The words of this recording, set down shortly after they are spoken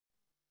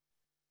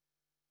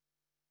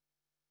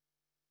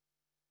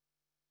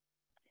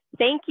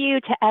thank you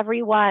to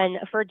everyone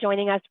for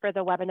joining us for the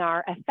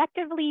webinar,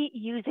 Effectively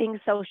Using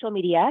Social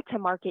Media to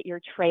Market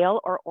Your Trail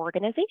or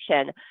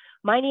Organization.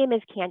 My name is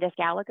Candace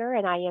Gallagher,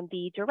 and I am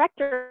the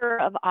Director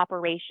of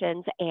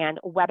Operations and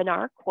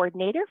Webinar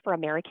Coordinator for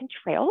American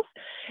Trails.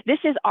 This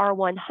is our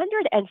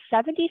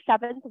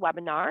 177th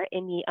webinar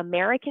in the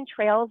American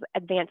Trails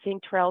Advancing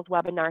Trails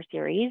webinar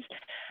series.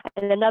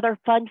 And another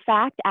fun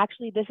fact,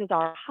 actually, this is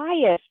our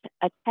highest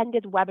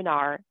attended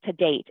webinar to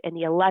date in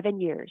the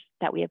 11 years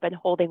that we have been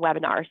holding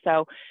webinars.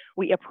 So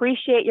we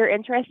appreciate your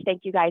interest.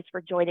 Thank you guys for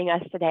joining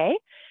us today.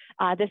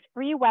 This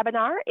free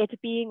webinar, it's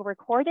being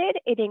recorded.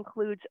 It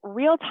includes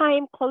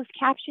real-time closed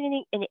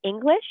captioning in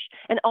English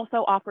and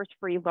also offers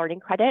free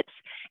learning credits.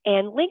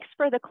 And links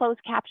for the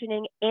closed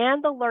captioning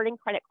and the learning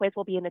credit quiz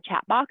will be in the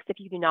chat box if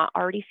you do not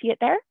already see it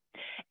there.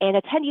 And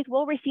attendees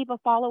will receive a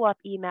follow-up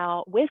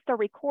email with the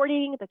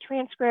recording, the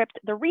transcript,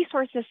 the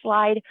resources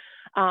slide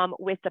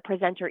with the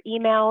presenter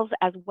emails,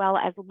 as well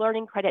as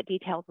learning credit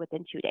details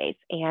within 2 days.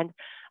 And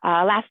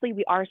lastly,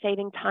 we are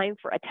saving time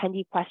for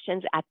attendee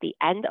questions at the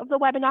end of the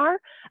webinar,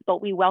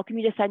 but we welcome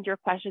you to send your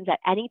questions at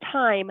any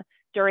time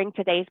during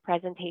today's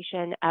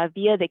presentation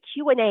via the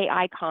Q&A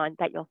icon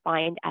that you'll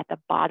find at the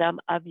bottom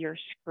of your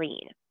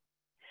screen.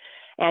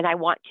 And I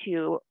want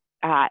to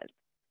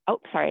oh,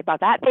 sorry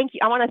about that. Thank you.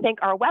 I want to thank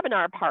our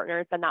webinar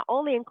partners that not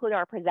only include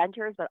our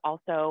presenters, but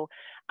also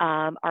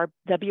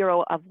the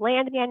Bureau of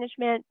Land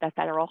Management, the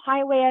Federal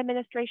Highway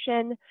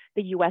Administration,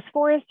 the U.S.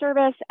 Forest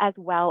Service, as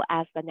well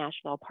as the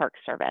National Park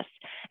Service.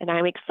 And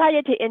I'm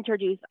excited to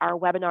introduce our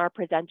webinar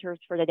presenters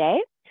for today.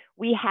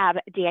 We have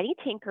Danny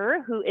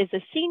Tinker, who is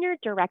the Senior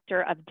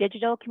Director of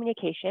Digital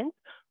Communications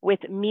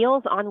with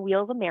Meals on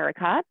Wheels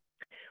America.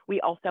 We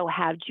also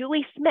have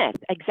Julie Smith,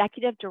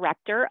 Executive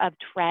Director of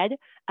TREAD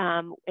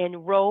in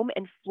Rome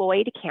and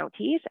Floyd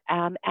counties,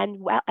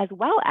 as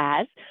well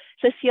as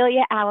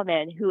Cecilia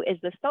Alleman, who is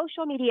the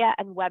Social Media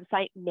and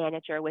Website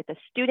Manager with the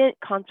Student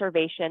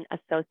Conservation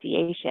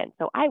Association.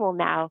 So I will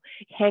now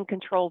hand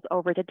controls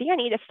over to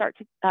Danny to start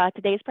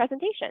today's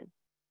presentation.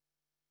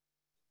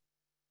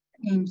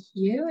 Thank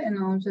you, and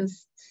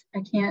I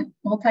can't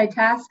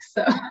multitask,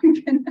 so I'm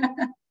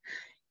gonna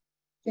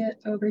get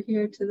over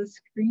here to the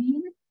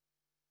screen.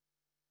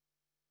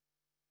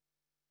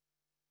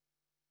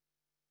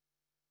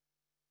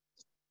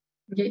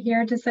 Get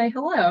here to say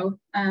hello.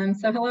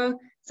 Hello,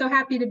 so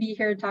happy to be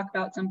here to talk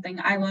about something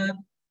I love,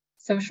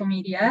 social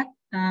media,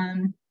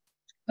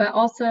 but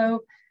also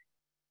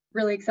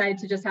really excited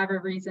to just have a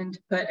reason to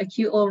put a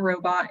cute little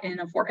robot in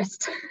a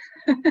forest.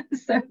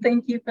 So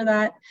thank you for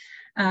that.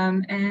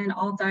 And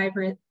I'll dive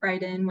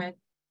right in with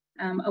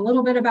a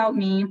little bit about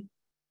me.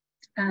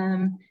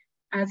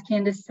 As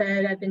Candace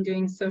said, I've been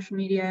doing social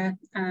media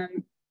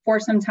for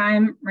some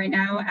time right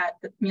now at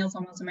the Meals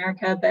on Wheels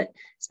America, but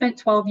spent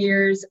 12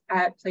 years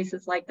at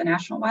places like the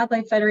National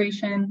Wildlife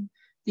Federation,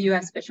 the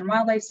U.S. Fish and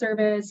Wildlife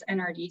Service,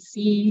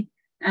 NRDC,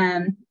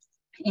 and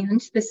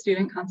the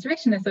Student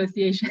Conservation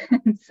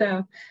Association.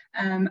 So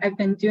I've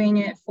been doing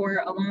it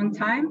for a long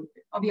time.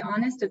 I'll be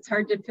honest, it's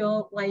hard to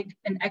feel like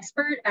an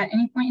expert at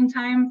any point in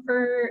time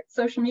for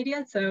social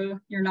media,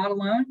 so you're not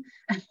alone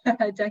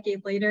a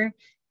decade later,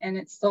 and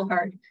it's still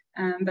hard.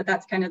 But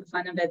that's kind of the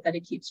fun of it, that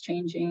it keeps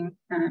changing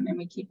and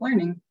we keep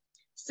learning.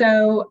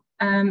 So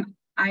I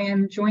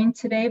am joined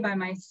today by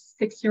my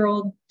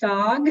 6-year-old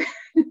dog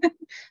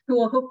who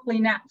will hopefully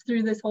nap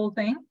through this whole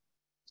thing.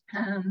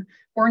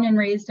 Born and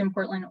raised in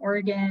Portland,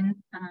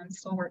 Oregon,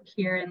 still work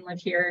here and live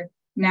here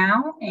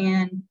now,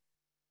 and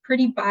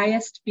pretty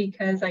biased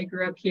because I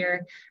grew up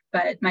here,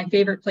 but my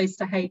favorite place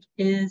to hike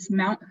is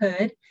Mount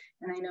Hood.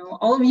 And I know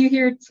all of you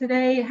here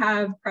today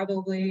have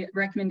probably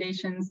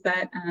recommendations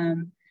that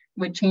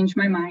would change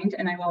my mind,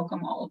 and I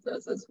welcome all of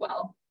those as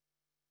well.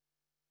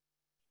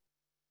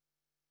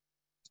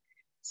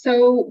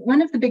 So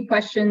one of the big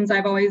questions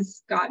I've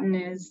always gotten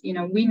is,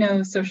 we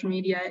know social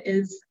media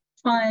is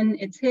fun,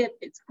 it's hip,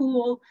 it's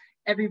cool,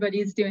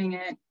 everybody's doing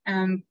it,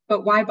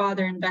 but why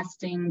bother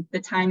investing the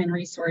time and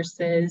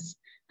resources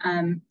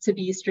to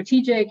be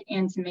strategic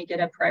and to make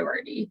it a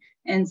priority?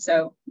 And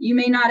so you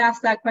may not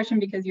ask that question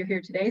because you're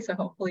here today, so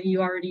hopefully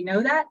you already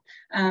know that,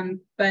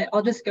 but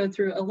I'll just go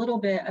through a little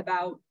bit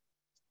about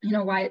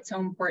why it's so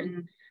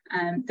important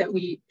that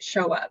we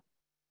show up.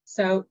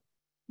 So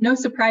no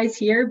surprise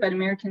here, but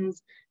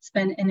Americans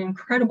spend an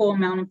incredible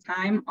amount of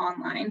time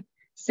online,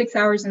 6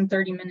 hours and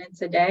 30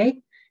 minutes a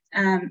day.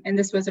 And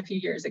this was a few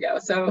years ago,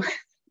 so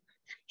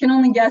can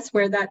only guess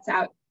where that's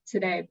at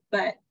today,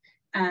 but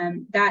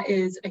that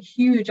is a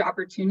huge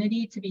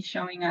opportunity to be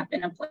showing up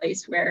in a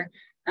place where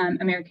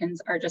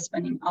Americans are just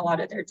spending a lot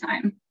of their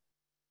time.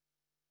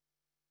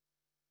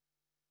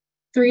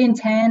 3 and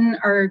 10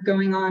 are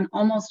going on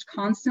almost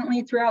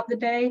constantly throughout the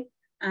day.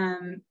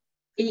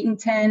 8 and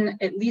 10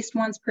 at least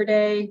once per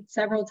day,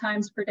 several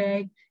times per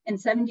day, and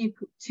 72%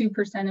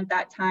 of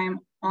that time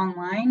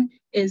online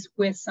is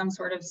with some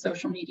sort of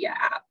social media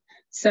app.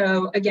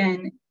 So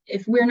again,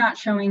 if we're not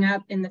showing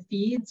up in the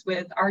feeds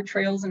with our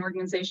trails and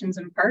organizations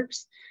and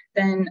parks,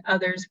 then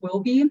others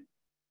will be.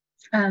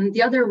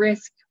 The other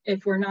risk,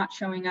 if we're not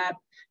showing up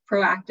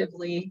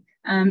proactively,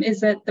 is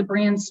that the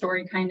brand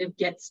story kind of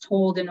gets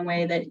told in a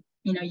way that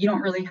you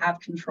don't really have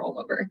control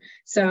over.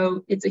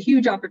 So it's a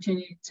huge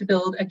opportunity to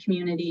build a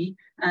community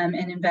and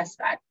invest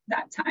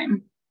that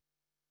time.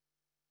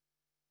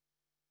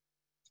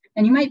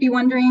 And you might be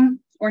wondering,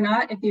 or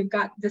not, if you've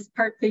got this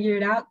part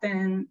figured out,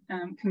 then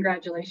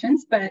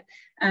congratulations. But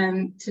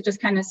to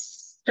just kind of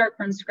start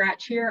from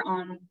scratch here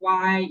on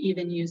why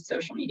even use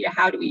social media,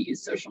 how do we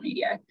use social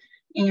media?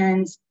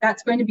 And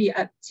that's going to be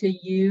up to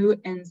you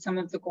and some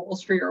of the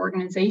goals for your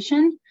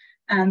organization.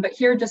 But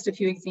here are just a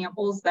few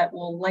examples that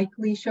will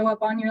likely show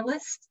up on your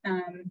list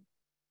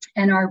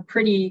and are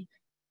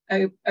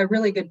a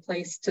really good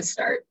place to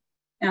start.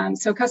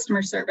 So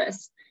customer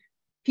service.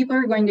 People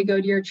are going to go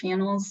to your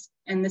channels,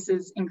 and this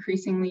is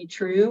increasingly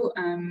true.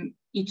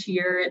 Each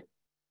year,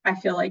 I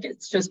feel like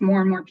it's just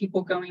more and more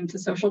people going to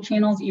social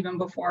channels, even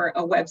before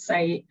a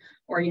website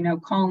or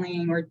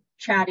calling or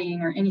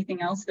chatting or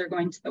anything else. They're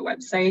going to the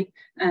website.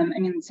 I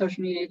mean,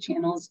 social media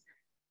channels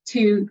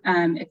too,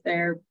 if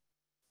they're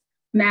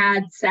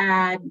mad,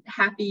 sad,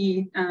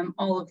 happy,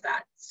 all of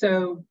that.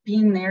 So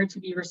being there to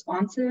be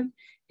responsive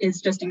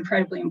is just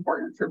incredibly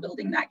important for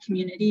building that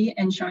community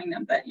and showing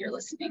them that you're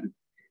listening.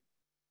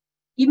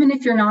 Even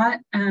if you're not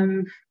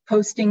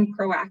posting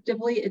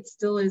proactively, it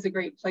still is a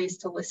great place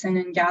to listen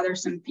and gather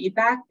some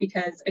feedback,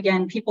 because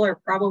again, people are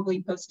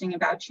probably posting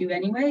about you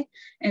anyway.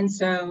 And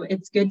so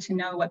it's good to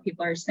know what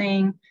people are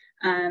saying.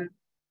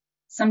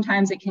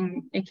 Sometimes it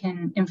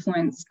can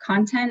influence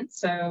content.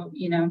 So,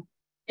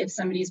 if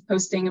somebody's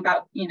posting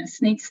about,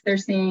 snakes they're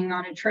seeing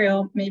on a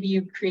trail, maybe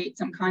you create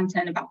some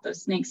content about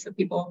those snakes so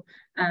people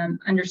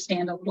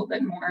understand a little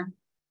bit more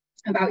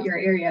about your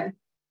area.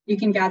 You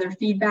can gather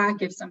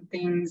feedback if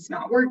something's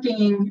not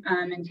working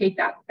and take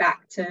that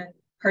back to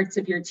parts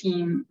of your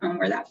team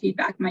where that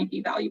feedback might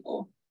be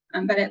valuable,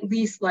 but at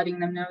least letting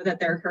them know that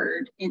they're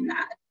heard in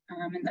that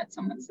and that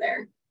someone's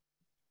there.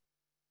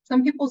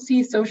 Some people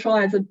see social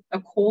as a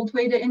cold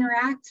way to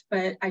interact,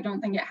 but I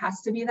don't think it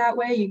has to be that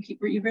way.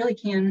 You really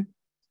can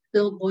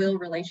build loyal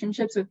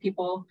relationships with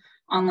people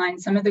online.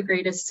 Some of the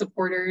greatest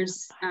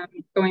supporters,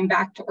 going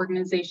back to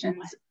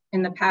organizations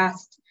in the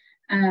past,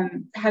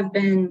 have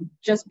been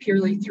just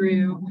purely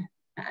through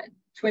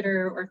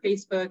Twitter or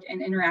Facebook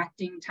and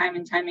interacting time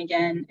and time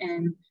again.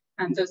 And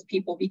those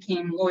people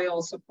became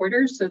loyal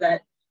supporters, so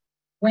that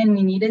when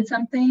we needed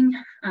something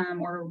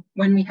or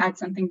when we had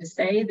something to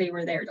say, they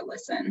were there to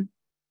listen.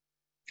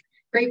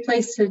 Great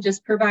place to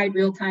just provide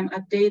real-time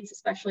updates,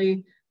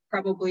 especially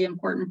probably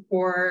important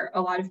for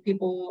a lot of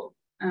people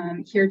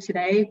here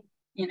today,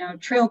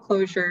 trail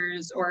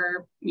closures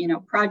or,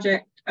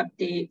 project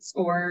updates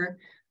or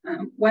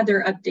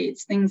weather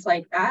updates, things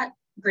like that.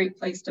 Great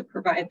place to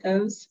provide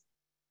those.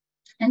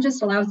 And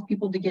just allows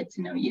people to get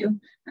to know you.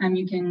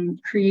 You can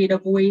create a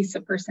voice,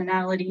 a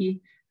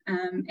personality,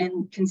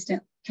 and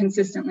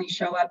consistently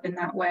show up in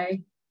that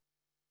way.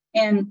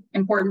 And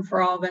important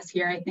for all of us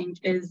here, I think,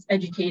 is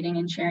educating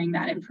and sharing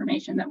that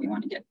information that we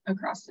want to get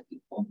across to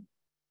people.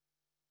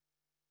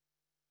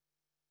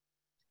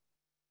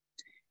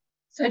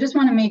 So I just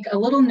want to make a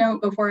little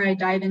note before I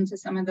dive into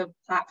some of the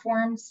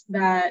platforms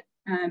that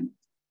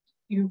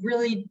you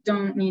really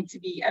don't need to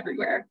be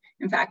everywhere.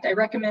 In fact, I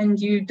recommend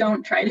you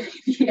don't try to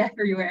be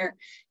everywhere.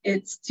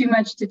 It's too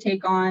much to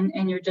take on,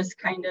 and you're just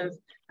kind of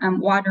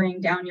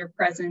watering down your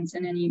presence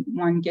in any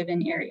one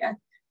given area.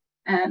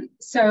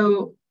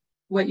 So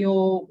what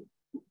you'll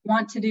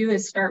want to do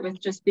is start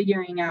with just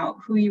figuring out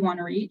who you want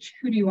to reach,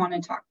 who do you want to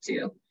talk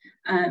to,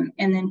 and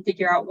then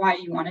figure out why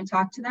you want to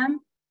talk to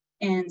them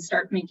and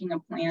start making a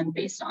plan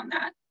based on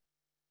that.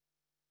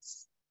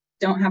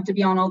 Don't have to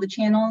be on all the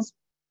channels,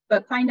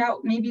 but find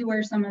out maybe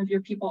where some of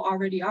your people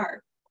already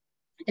are.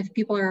 If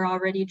people are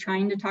already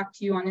trying to talk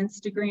to you on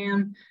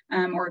Instagram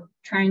or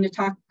trying to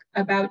talk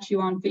about you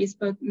on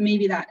Facebook,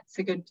 maybe that's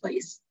a good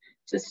place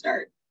to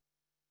start.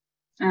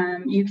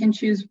 You can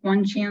choose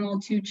one channel,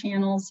 two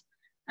channels,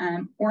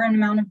 or an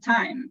amount of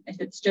time.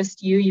 If it's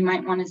just you, you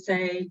might want to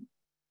say,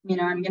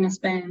 I'm going to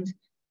spend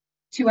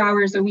 2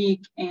 hours a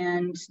week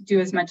and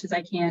do as much as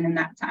I can in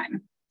that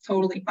time.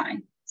 Totally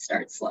fine.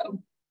 Start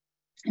slow.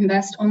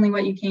 Invest only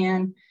what you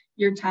can,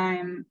 your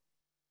time,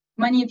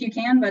 money if you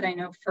can, but I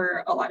know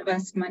for a lot of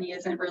us, money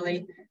isn't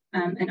really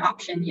an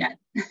option yet.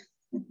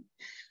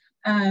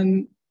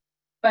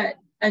 But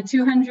a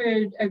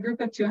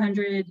group of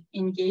 200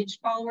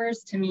 engaged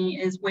followers to me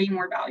is way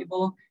more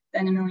valuable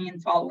than 1 million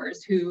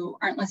followers who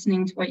aren't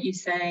listening to what you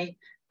say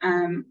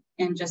and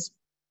just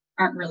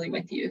aren't really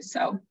with you.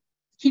 So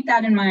keep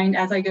that in mind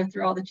as I go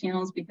through all the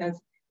channels, because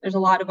there's a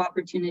lot of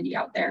opportunity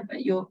out there,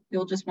 but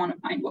you'll just want to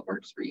find what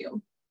works for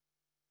you.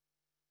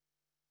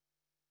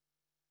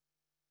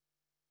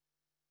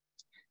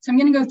 So I'm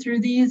going to go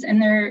through these,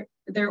 and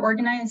they're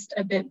organized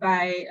a bit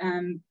by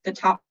the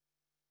top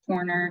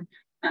corner,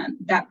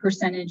 that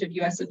percentage of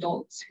US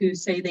adults who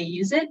say they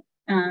use it.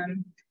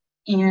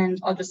 And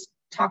I'll just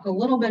talk a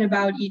little bit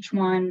about each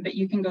one, but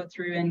you can go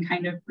through and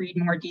kind of read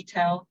more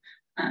detail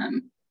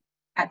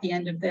at the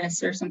end of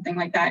this or something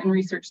like that, and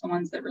research the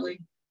ones that really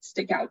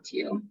stick out to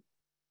you.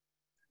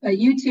 But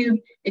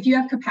YouTube, if you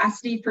have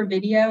capacity for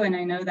video, and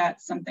I know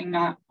that's something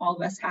not all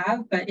of us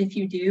have, but if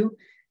you do,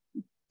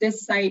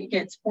 this site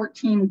gets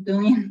 14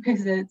 billion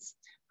visits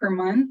per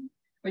month,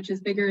 which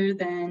is bigger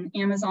than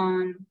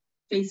Amazon,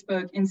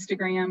 Facebook,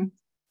 Instagram.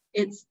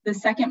 It's the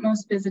second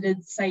most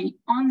visited site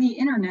on the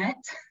internet,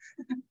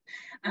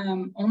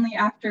 only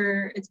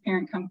after its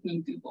parent company,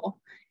 Google.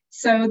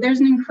 So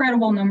there's an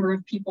incredible number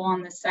of people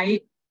on the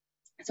site,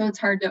 so it's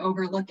hard to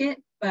overlook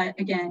it. But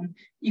again,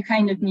 you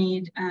kind of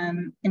need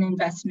an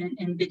investment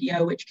in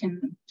video, which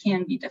can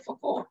be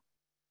difficult.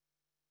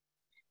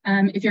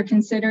 If you're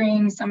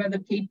considering some of the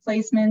paid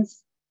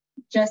placements,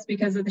 just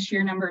because of the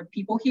sheer number of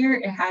people here,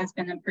 it has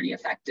been a pretty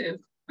effective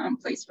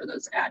place for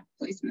those ad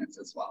placements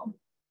as well.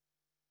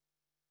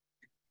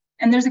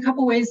 And there's a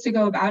couple ways to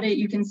go about it.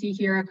 You can see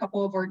here a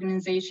couple of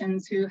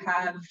organizations who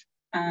have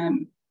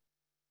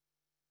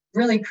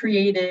really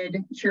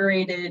curated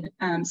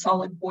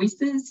solid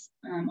voices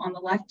on the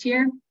left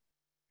here.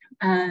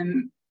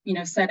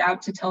 Set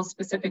out to tell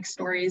specific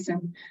stories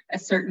in a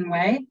certain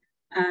way.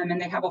 And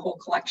they have a whole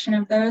collection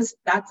of those.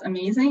 That's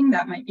amazing.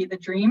 That might be the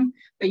dream.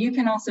 But you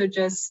can also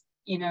just,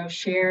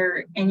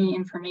 share any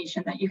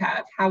information that you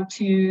have,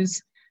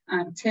 how-tos,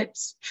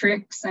 tips,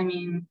 tricks. I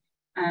mean,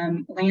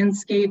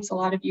 landscapes. A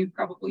lot of you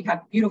probably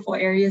have beautiful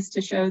areas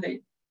to show that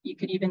you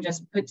could even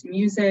just put to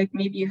music.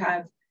 Maybe you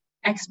have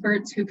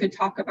experts who could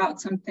talk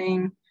about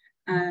something.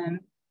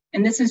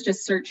 And this is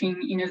just searching,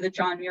 the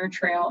John Muir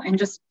Trail, and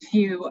just a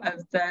few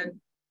of the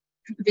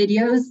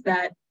videos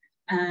that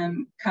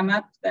come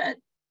up that,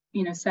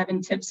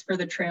 7 tips for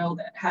the trail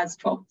that has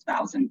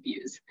 12,000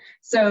 views.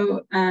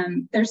 So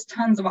there's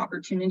tons of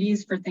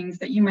opportunities for things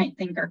that you might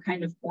think are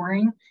kind of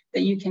boring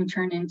that you can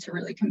turn into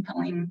really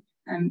compelling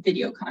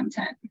video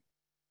content.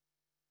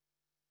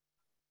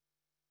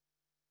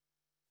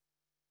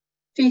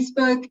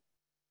 Facebook,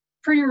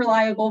 pretty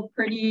reliable,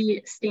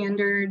 pretty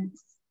standard.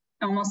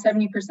 Almost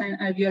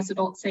 70% of US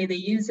adults say they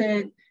use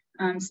it,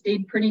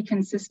 stayed pretty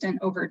consistent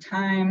over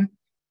time,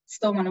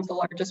 still one of the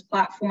largest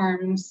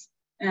platforms.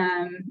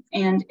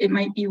 And it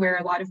might be where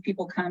a lot of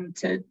people come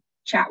to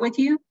chat with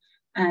you.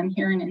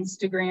 Here in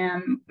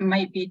Instagram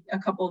might be a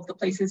couple of the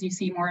places you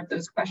see more of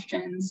those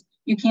questions.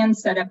 You can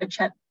set up a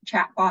chat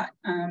bot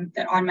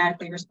that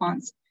automatically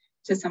responds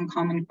to some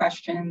common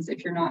questions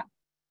if you're not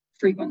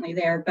frequently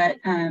there, but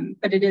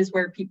it is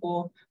where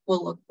people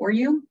will look for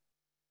you.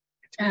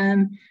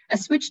 A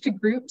switch to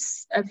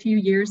groups a few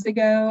years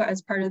ago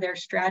as part of their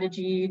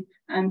strategy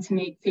to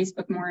make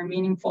Facebook more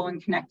meaningful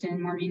and connect in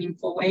more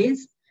meaningful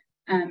ways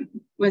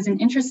was an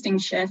interesting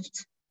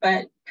shift,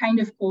 but kind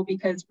of cool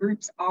because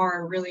groups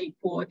are really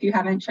cool. If you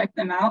haven't checked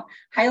them out,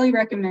 highly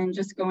recommend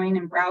just going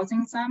and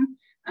browsing some.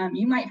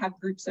 You might have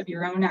groups of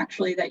your own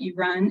actually that you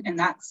run, and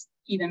that's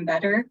even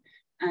better.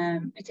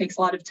 It takes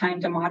a lot of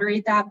time to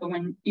moderate that, but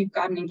when you've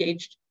got an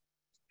engaged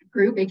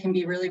group, it can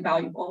be really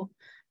valuable.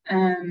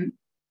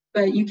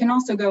 But you can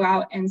also go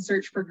out and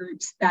search for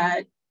groups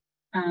that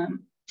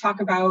talk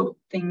about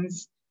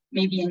things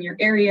maybe in your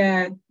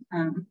area,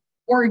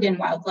 Oregon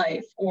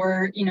wildlife,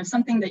 or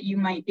something that you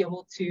might be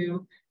able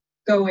to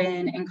go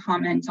in and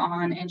comment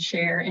on and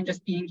share and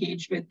just be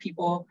engaged with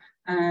people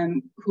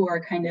who are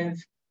kind of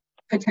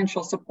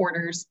potential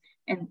supporters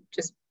and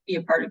just be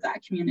a part of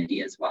that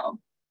community as well.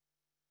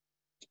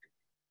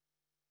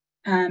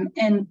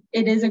 And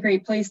it is a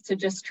great place to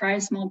just try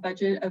a small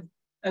budget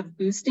of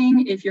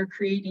boosting if you're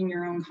creating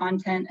your own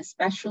content,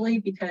 especially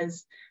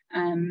because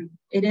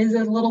it is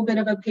a little bit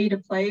of a pay to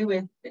play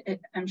with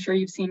it. I'm sure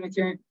you've seen with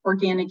your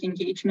organic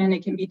engagement,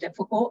 it can be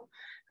difficult.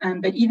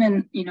 But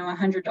even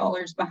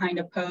 $100 behind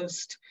a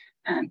post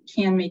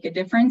can make a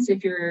difference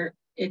if you're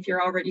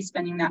already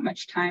spending that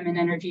much time and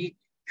energy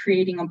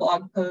creating a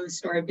blog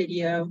post or a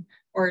video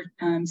or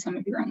some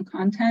of your own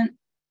content.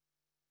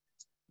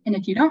 And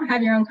if you don't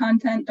have your own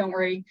content, don't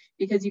worry,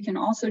 because you can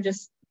also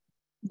just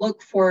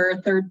look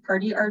for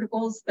third-party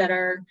articles that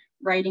are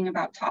writing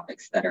about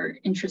topics that are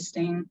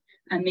interesting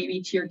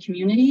maybe to your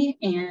community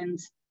and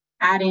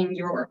adding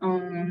your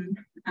own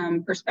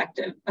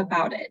perspective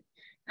about it.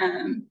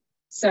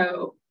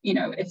 So,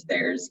 if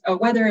there's a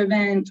weather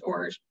event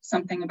or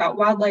something about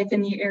wildlife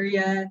in the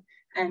area,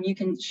 you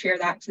can share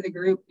that to the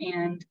group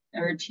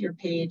or to your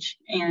page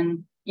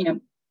and,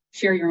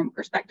 share your own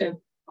perspective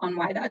on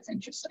why that's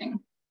interesting.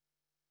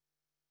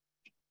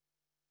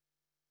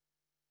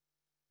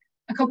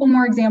 A couple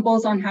more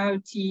examples on how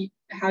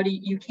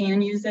you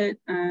can use it.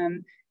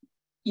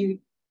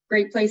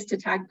 Great place to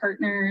tag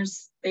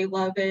partners. They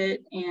love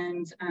it,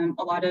 and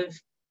a lot of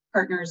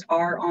partners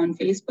are on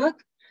Facebook.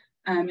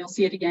 You'll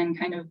see it again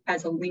kind of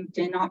as a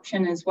LinkedIn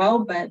option as well,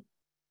 but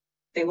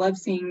they love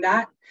seeing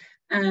that.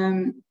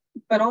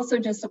 But also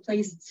just a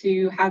place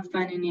to have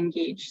fun and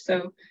engage.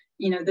 So,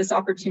 this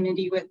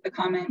opportunity with the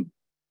comment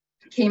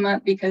came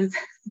up because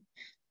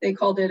they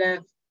called it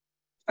a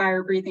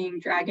fire-breathing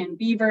dragon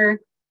beaver.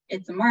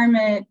 It's a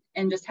marmot,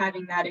 and just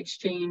having that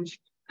exchange,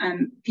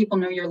 people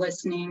know you're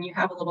listening, you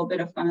have a little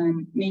bit of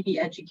fun, maybe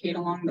educate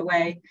along the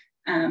way,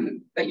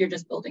 but you're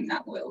just building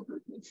that loyal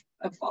group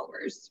of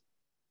followers.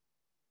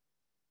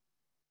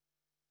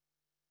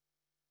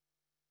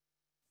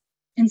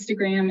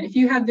 Instagram. If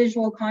you have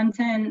visual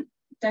content,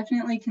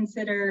 definitely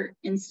consider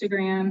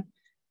Instagram.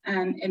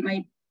 It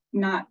might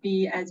not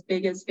be as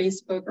big as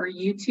Facebook or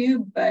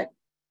YouTube, but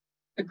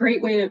a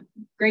great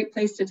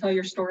place to tell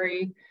your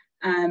story.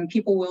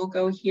 People will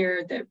go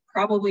here. They're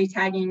probably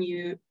tagging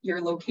you,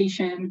 your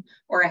location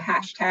or a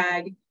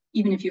hashtag.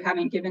 Even if you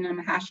haven't given them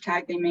a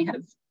hashtag, they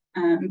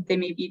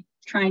may be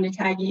trying to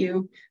tag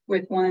you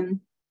with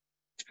one.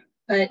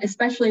 But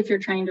especially if you're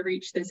trying to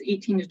reach this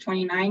 18 to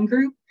 29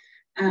 group,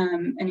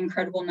 an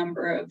incredible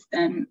number of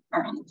them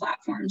are on the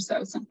platform.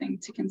 So something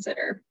to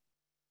consider.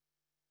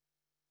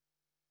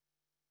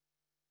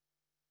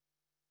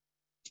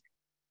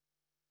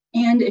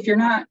 And if you're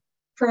not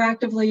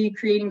proactively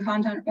creating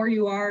content, or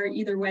you are,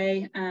 either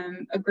way,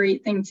 a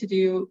great thing to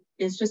do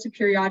is just to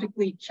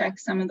periodically check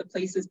some of the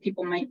places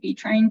people might be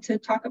trying to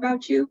talk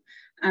about you.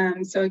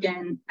 So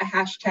again, a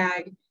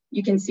hashtag,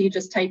 you can see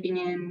just typing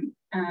in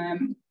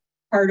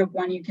part of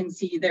one, you can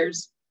see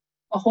there's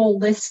a whole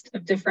list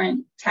of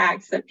different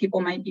tags that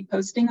people might be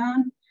posting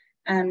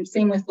on.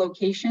 Same with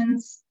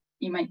locations.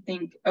 You might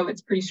think, oh,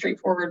 it's pretty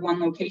straightforward,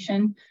 one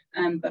location,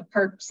 but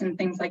parks and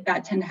things like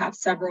that tend to have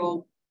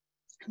several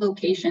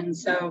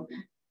locations. So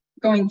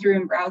going through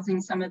and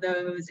browsing some of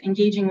those,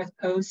 engaging with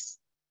posts,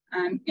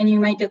 and you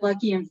might get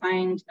lucky and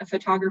find a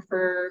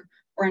photographer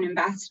or an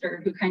ambassador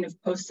who kind of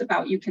posts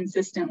about you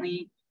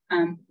consistently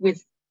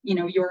with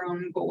your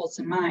own goals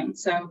in mind.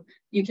 So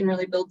you can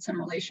really build some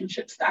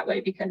relationships that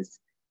way, because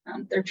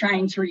they're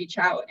trying to reach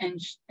out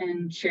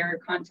and share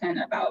content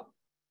about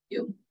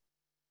you.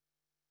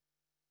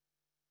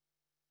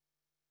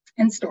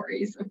 And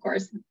stories, of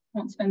course,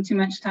 won't spend too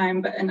much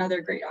time, but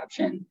another great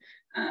option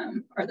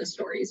are the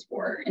stories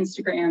for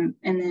Instagram,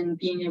 and then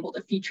being able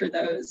to feature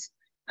those.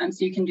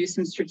 So you can do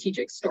some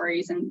strategic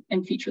stories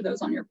and feature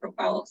those on your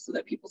profile so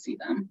that people see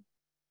them.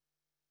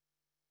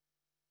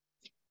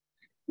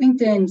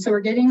 LinkedIn, so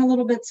we're getting a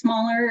little bit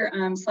smaller,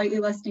 slightly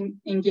less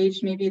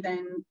engaged maybe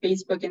than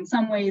Facebook in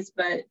some ways,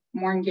 but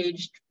more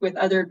engaged with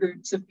other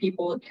groups of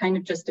people. It kind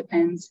of just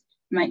depends.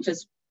 You might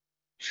just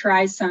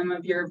try some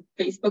of your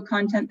Facebook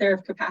content there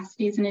if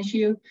capacity is an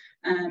issue.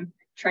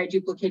 Try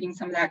duplicating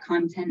some of that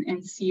content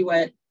and see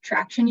what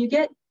traction you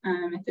get.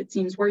 If it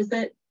seems worth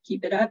it,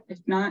 keep it up. If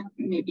not,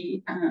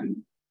 maybe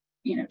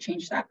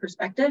change that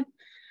perspective.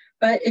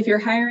 But if you're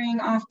hiring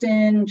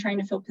often, trying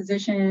to fill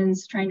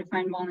positions, trying to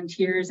find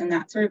volunteers and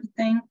that sort of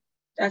thing,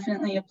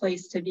 definitely a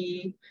place to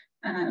be,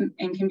 and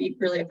can be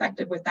really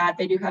effective with that.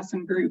 They do have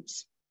some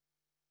groups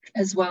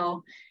as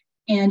well.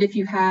 And if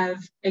you have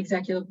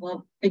executive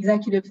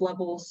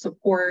level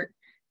support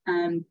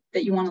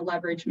that you want to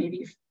leverage,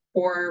 maybe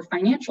for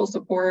financial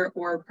support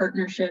or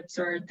partnerships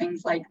or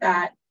things like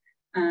that,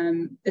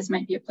 this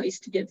might be a place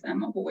to give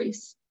them a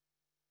voice.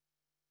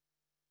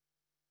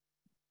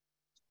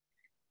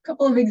 A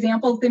couple of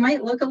examples. They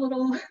might look a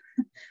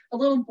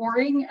little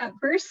boring at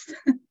first,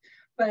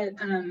 but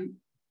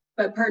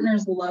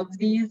partners love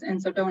these,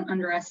 and so don't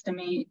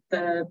underestimate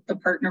the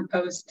partner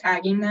post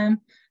tagging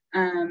them.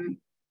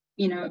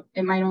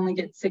 It might only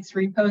get 6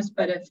 reposts,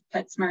 but if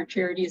PetSmart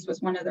Charities was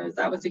one of those,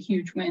 that was a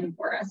huge win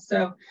for us.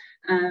 So,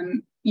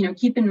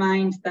 keep in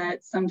mind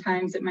that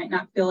sometimes it might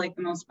not feel like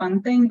the most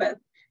fun thing, but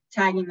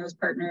tagging those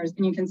partners,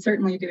 and you can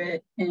certainly do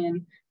it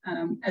in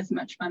as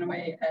much fun a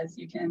way as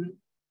you can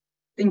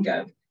think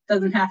of.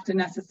 Doesn't have to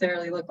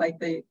necessarily look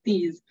like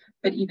these,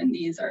 but even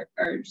these are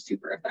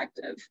super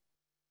effective.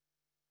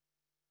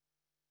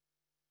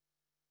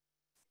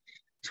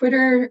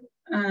 Twitter.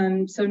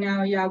 So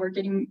now, yeah, we're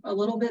getting a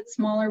little bit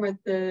smaller with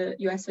the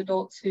US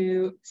adults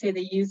who say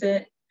they use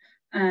it,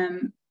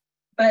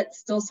 but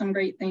still some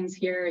great things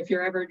here. If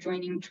you're ever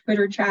joining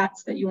Twitter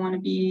chats that you want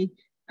to be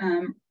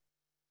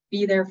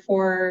there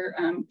for,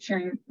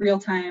 sharing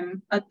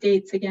real-time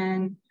updates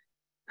again,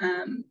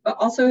 but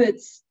also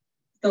it's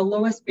the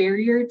lowest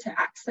barrier to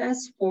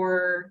access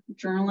for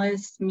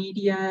journalists,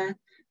 media,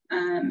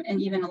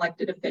 and even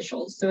elected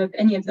officials. So if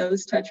any of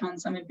those touch on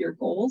some of your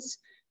goals,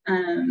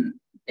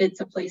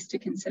 it's a place to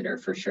consider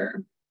for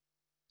sure.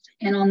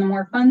 And on the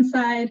more fun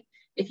side,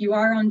 if you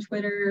are on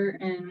Twitter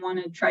and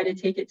want to try to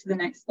take it to the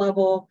next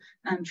level,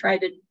 try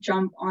to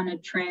jump on a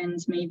trend,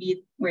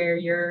 maybe where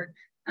you're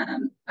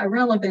a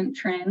relevant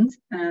trend,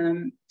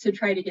 to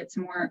try to get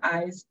some more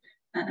eyes.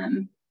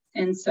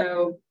 And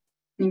so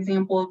an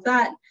example of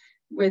that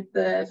with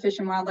the Fish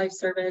and Wildlife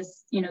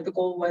Service, the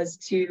goal was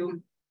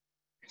to,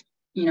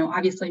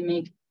 obviously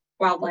make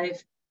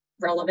wildlife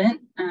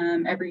relevant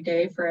every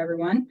day for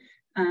everyone,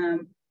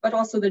 but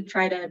also to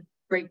try to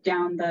break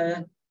down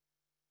the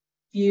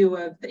view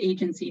of the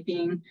agency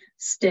being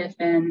stiff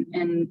and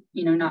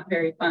not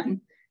very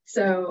fun.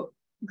 So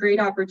great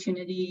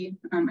opportunity.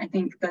 I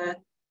think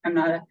I'm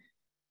not a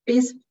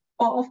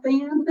baseball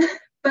fan,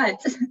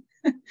 but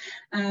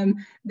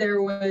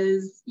there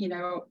was,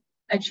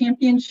 a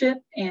championship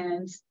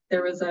and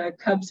there was a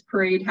Cubs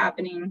parade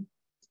happening.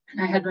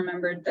 And I had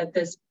remembered that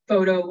this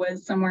photo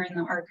was somewhere in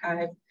the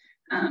archive.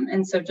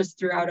 And so just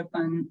threw out a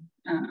fun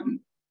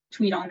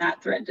tweet on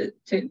that thread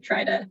to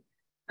try to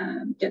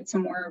get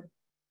some more,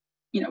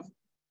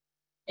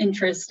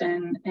 interest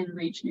and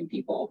reach new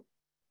people.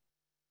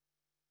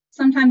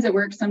 Sometimes it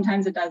works,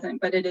 sometimes it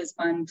doesn't, but it is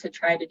fun to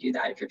try to do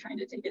that if you're trying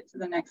to take it to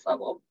the next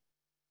level.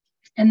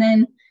 And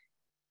then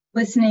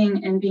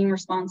listening and being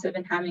responsive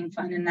and having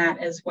fun in that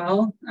as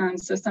well.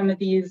 So some of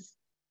these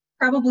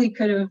probably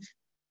could have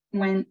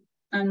went,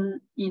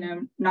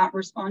 not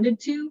responded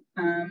to.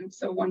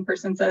 So one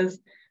person says,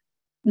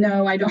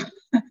 no, I don't,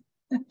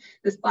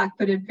 this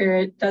black-footed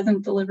parrot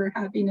doesn't deliver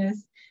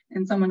happiness.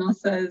 And someone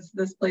else says,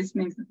 this makes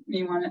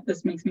me want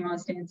to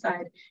stay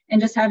inside. And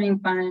just having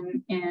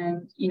fun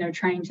and,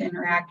 trying to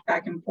interact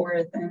back and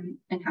forth and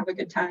have a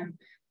good time.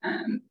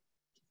 And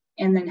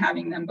then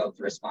having them both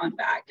respond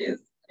back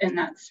and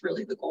that's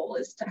really the goal,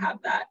 is to have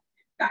that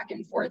back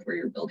and forth where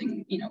you're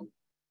building,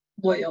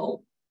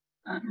 loyal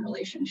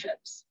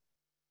relationships.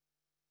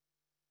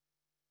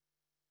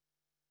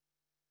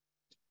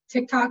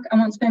 TikTok, I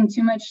won't spend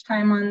too much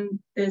time on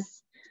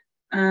this.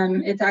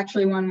 It's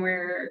actually one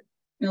where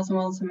Meals on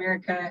Wheels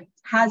America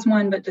has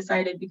one, but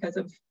decided because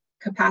of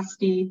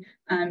capacity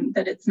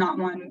that it's not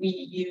one we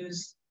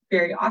use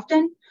very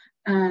often.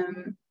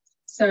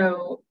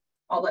 So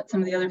I'll let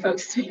some of the other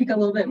folks speak a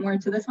little bit more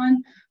to this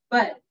one,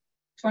 but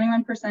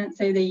 21%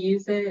 say they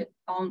use it.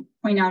 I'll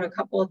point out a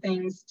couple of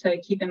things to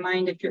keep in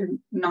mind if you're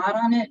not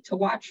on it to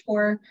watch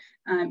for.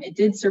 It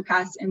did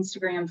surpass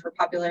Instagram for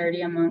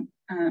popularity among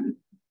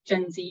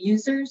Gen Z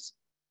users,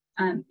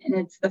 and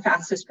it's the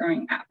fastest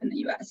growing app in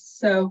the US.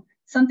 So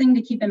something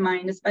to keep in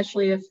mind,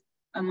 especially if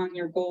among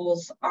your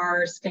goals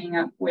are staying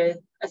up with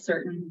a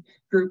certain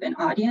group and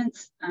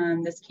audience,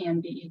 this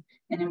can be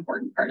an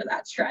important part of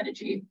that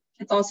strategy.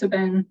 It's also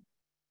been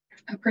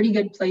a pretty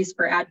good place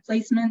for ad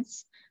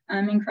placements,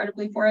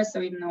 incredibly for us.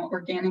 So even though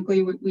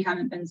organically we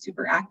haven't been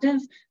super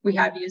active, we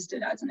have used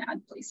it as an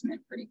ad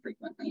placement pretty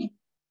frequently.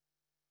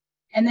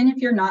 And then if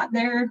you're not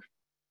there,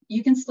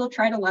 you can still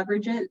try to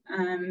leverage it.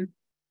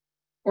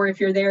 Or if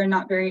you're there and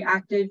not very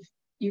active,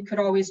 you could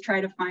always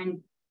try to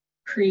find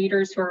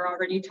creators who are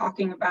already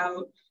talking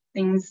about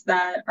things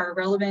that are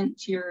relevant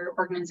to your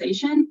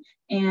organization.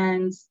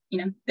 And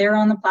they're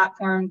on the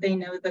platform, they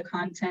know the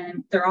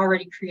content, they're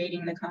already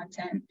creating the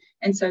content.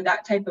 And so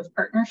that type of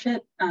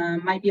partnership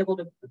might be able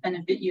to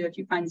benefit you if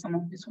you find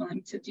someone who's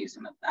willing to do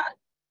some of that.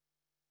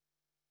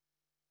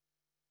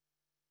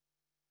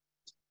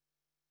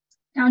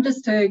 Now,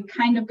 just to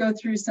kind of go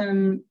through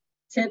some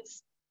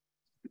tips,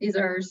 these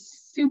are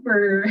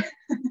super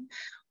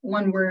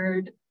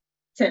one-word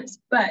tips,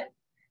 but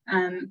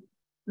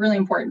really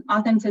important.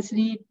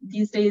 Authenticity.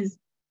 These days,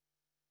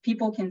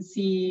 people can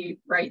see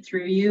right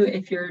through you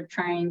if you're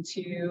trying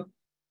to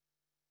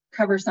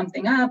cover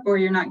something up, or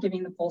you're not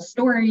giving the full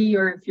story,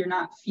 or if you're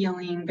not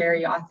feeling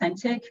very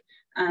authentic,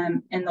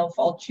 and they'll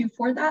fault you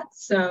for that.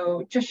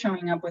 So just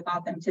showing up with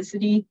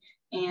authenticity,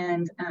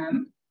 and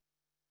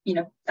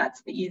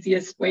that's the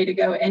easiest way to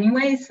go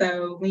anyway.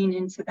 So lean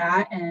into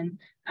that, and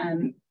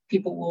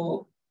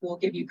people will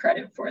give you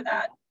credit for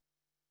that.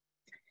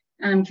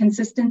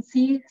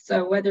 Consistency.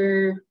 So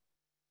whether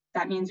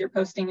that means you're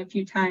posting a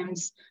few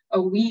times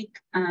a week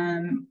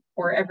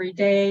or every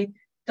day,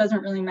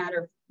 doesn't really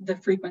matter the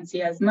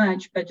frequency as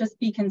much, but just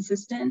be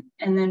consistent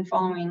and then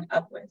following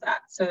up with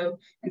that. So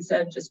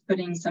instead of just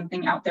putting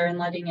something out there and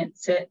letting it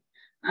sit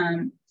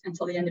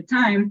until the end of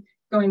time,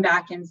 going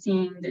back and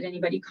seeing, did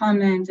anybody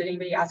comment, did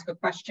anybody ask a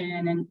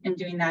question, and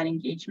doing that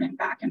engagement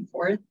back and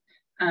forth.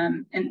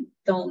 And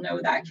they'll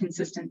know that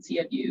consistency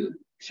of you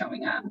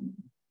showing up.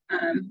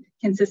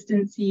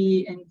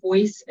 Consistency in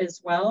voice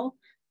as well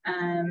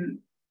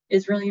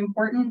is really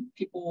important.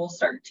 People will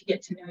start to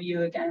get to know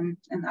you again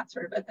and that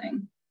sort of a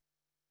thing.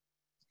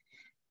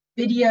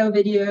 Video,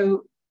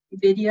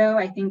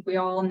 I think we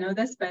all know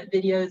this, but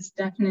video is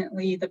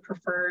definitely the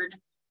preferred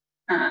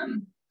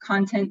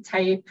content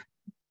type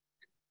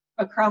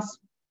across,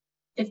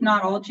 if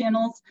not all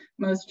channels,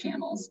 most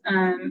channels,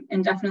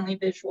 and definitely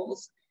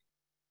visuals.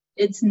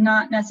 It's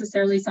not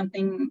necessarily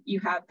something you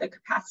have the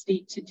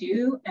capacity to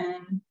do,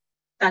 and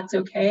that's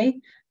okay.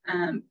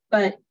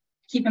 But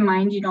keep in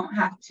mind, you don't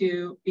have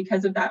to,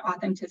 because of that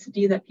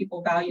authenticity that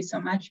people value so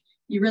much,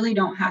 you really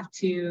don't have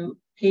to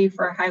pay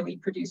for a highly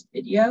produced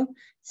video.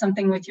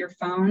 Something with your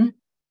phone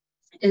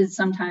is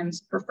sometimes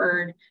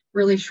preferred.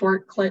 Really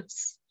short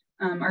clips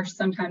are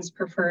sometimes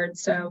preferred.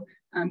 So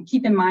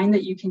keep in mind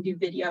that you can do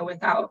video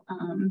without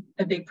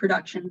a big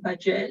production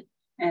budget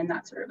and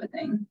that sort of a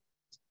thing.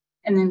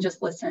 And then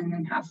just listen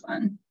and have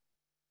fun.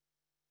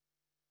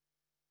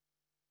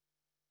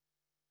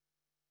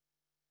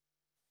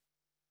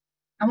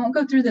 I won't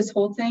go through this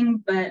whole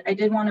thing, but I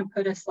did want to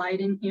put a slide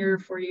in here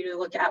for you to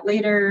look at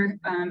later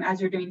as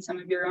you're doing some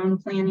of your own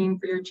planning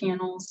for your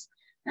channels,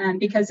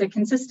 because a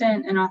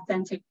consistent and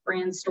authentic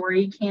brand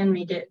story can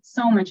make it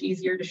so much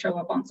easier to show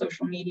up on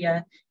social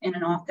media in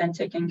an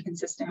authentic and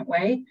consistent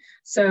way.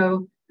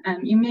 So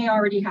you may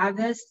already have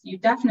this. You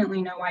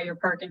definitely know why your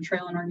park and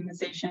trail and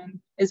organization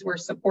is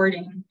worth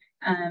supporting.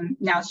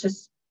 Now it's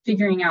just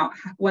figuring out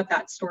what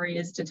that story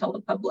is to tell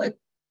the public.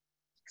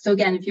 So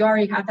again, if you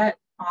already have that,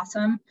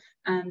 awesome.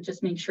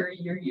 Just make sure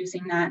you're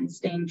using that and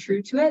staying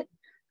true to it.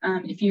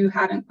 If you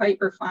haven't quite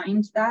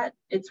refined that,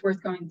 it's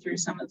worth going through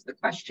some of the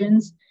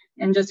questions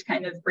and just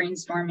kind of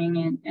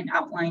brainstorming and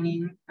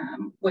outlining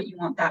what you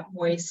want that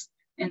voice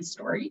and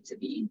story to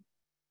be.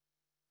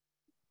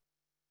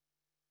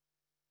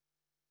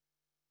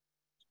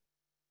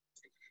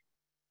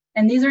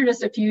 And these are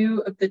just a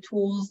few of the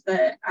tools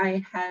that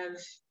I have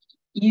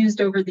used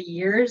over the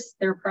years.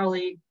 There are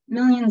probably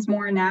millions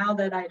more now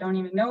that I don't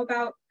even know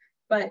about,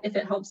 but if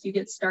it helps you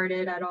get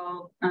started at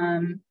all,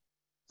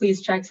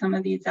 please check some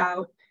of these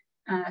out.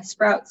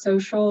 Sprout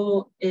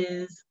Social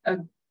is a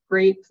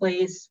great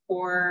place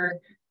for,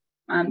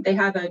 they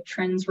have a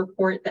trends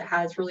report that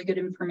has really good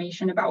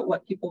information about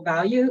what people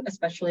value,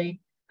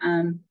 especially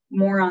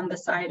more on the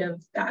side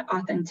of that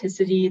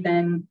authenticity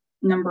than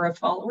number of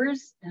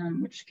followers,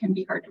 which can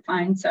be hard to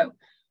find. So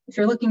if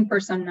you're looking for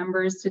some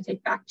numbers to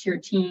take back to your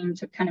team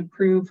to kind of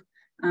prove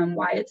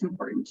why it's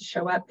important to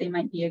show up, they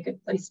might be a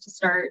good place to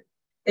start.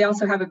 They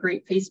also have a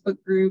great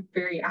Facebook group,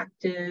 very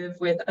active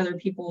with other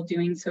people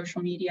doing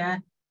social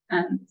media.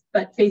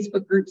 But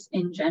Facebook groups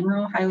in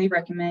general, highly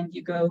recommend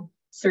you go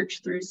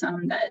search through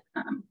some that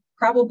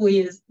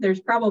there's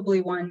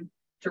probably one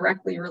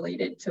directly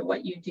related to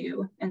what you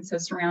do. And so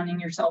surrounding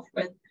yourself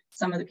with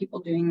some of the people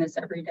doing this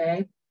every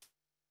day.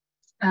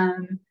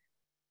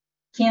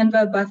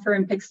 Canva, Buffer,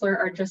 and Pixlr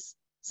are just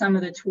some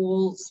of the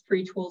tools,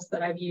 free tools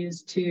that I've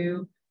used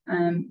to,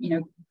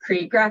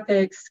 create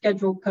graphics,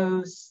 schedule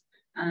posts,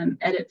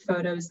 edit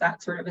photos,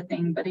 that sort of a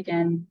thing. But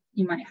again,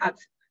 you might have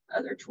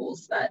other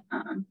tools that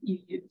you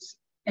use.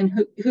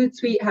 And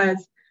Hootsuite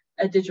has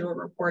a digital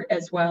report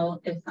as well.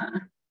 If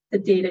the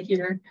data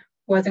here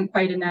wasn't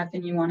quite enough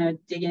and you want to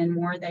dig in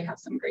more, they have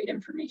some great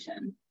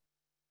information.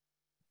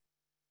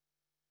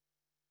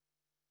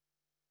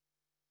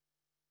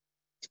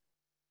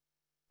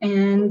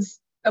 And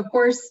of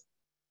course,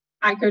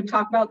 I could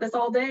talk about this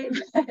all day,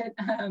 but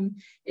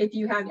if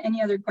you have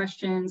any other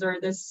questions or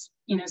this,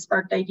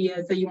 sparked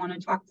ideas that you want to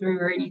talk through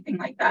or anything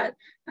like that,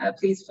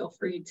 please feel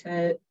free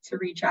to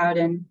reach out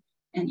and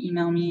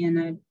email me,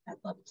 and I'd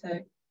love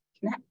to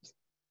connect.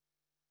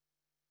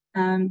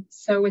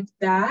 So with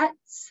that,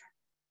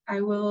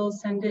 I will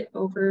send it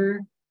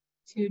over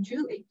to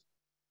Julie.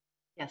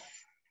 Yes,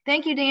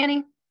 thank you,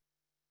 Danny.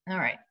 All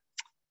right,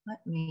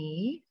 let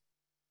me.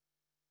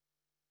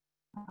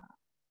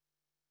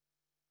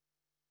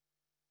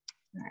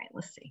 All right,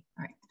 let's see.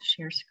 All right,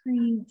 share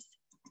screens.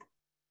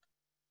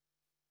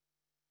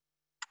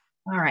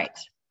 All right.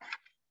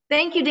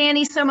 Thank you,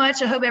 Danny, so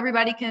much. I hope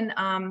everybody can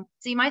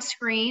see my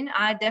screen.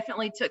 I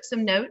definitely took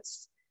some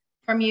notes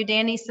from you,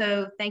 Danny,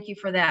 so thank you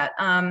for that.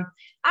 I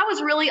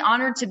was really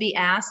honored to be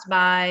asked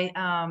by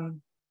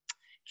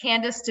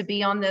Candace to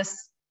be on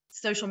this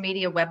social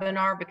media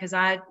webinar because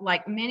I,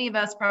 like many of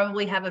us,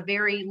 probably have a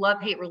very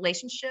love-hate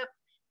relationship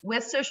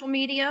with social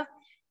media.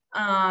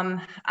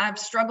 I've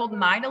struggled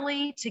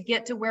mightily to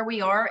get to where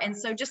we are. And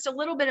so just a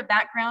little bit of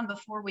background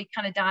before we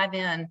kind of dive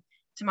in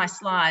to my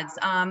slides.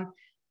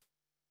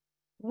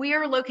 We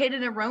are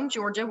located in Rome,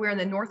 Georgia. We're in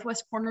the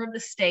northwest corner of the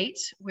state.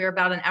 We're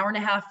about an hour and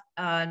a half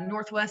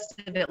northwest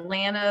of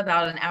Atlanta,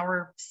 about an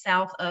hour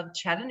south of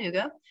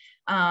Chattanooga.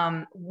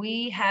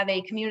 We have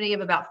a community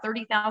of about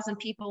 30,000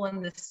 people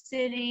in the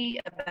city,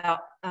 about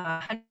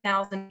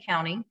 100,000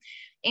 county.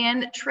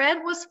 And TREAD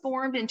was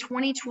formed in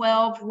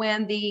 2012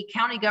 when the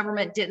county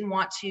government didn't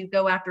want to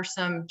go after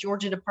some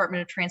Georgia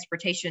Department of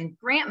Transportation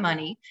grant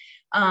money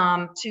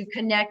to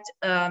connect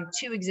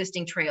two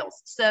existing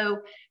trails.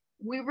 So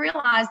we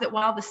realized that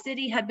while the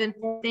city had been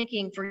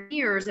thinking for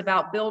years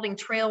about building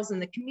trails in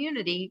the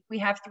community, we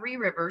have 3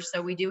 rivers.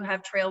 So we do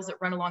have trails that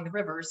run along the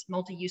rivers,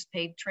 multi-use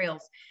paved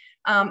trails.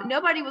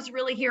 Nobody was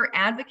really here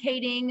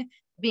advocating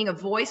being a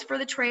voice for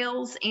the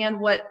trails and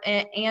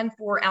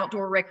for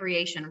outdoor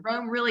recreation.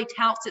 Rome really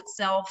touts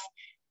itself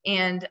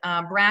and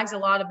brags a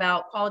lot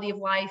about quality of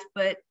life,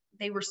 but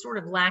they were sort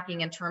of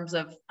lacking in terms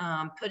of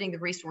putting the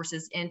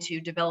resources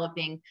into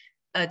developing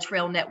a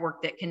trail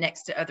network that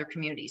connects to other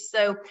communities.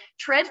 So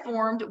TREAD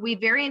formed. We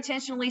very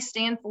intentionally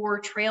stand for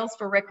Trails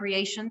for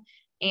Recreation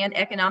and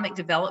Economic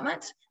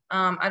Development.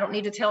 I don't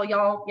need to tell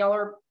y'all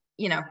are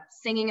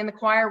singing in the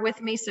choir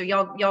with me, so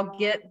y'all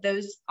get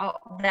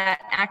that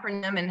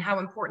acronym and how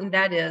important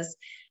that is.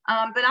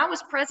 But I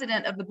was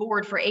president of the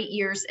board for 8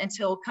 years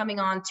until coming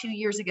on 2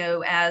 years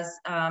ago as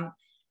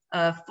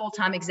a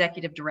full-time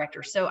executive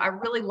director. So I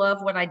really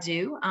love what I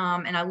do,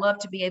 and I love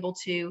to be able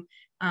to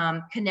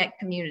connect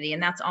community,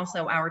 and that's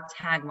also our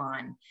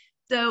tagline.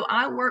 So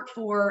I work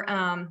for,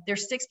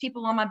 there's 6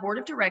 people on my board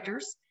of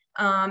directors,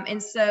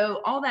 and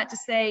so all that to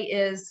say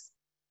is,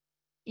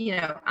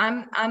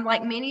 I'm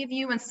like many of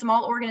you in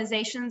small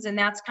organizations, and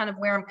that's kind of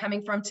where I'm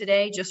coming from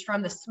today, just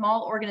from the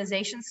small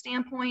organization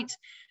standpoint,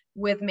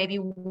 with maybe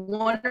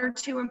 1 or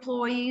 2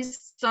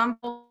 employees, some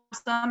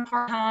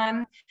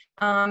part-time.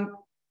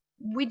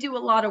 We do a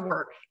lot of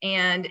work,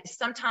 and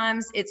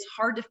sometimes it's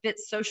hard to fit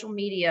social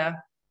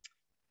media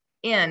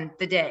in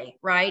the day,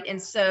 right?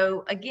 And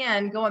so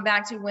again, going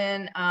back to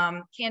when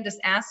Candace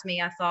asked me,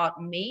 I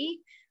thought, me?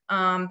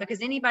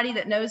 because anybody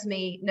that knows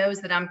me knows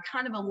that I'm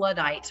kind of a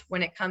Luddite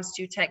when it comes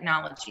to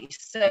technology.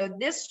 So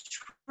this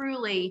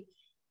truly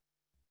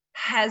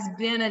has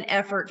been an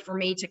effort for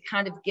me to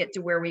kind of get to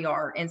where we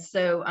are. And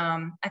so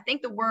I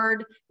think the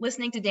word,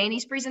 listening to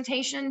Danny's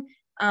presentation,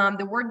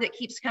 the word that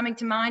keeps coming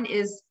to mind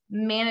is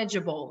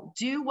manageable.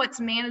 Do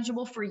what's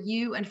manageable for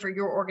you and for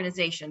your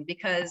organization,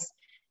 because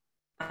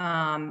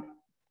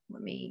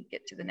let me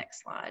get to the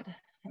next slide.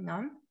 Hang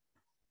on.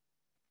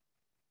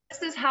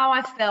 This is how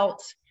I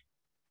felt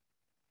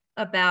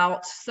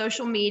about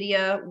social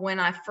media when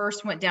I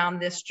first went down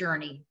this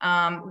journey.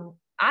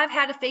 I've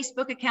had a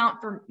Facebook account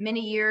for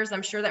many years.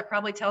 I'm sure that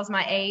probably tells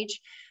my age,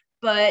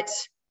 but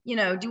you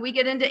know, do we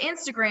get into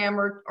Instagram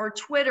or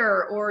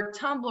Twitter or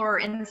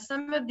Tumblr? And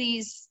some of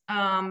these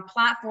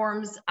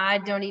platforms, I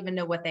don't even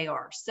know what they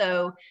are.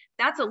 So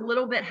that's a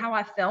little bit how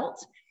I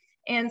felt.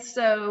 And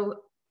so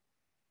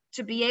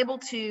to be able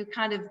to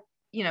kind of,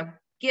 you know,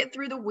 get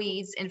through the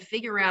weeds and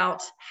figure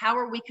out how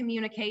are we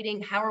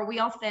communicating? How are we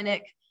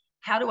authentic?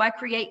 How do I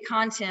create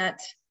content?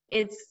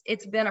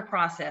 It's been a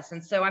process.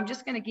 And so I'm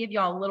just going to give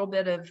y'all a little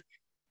bit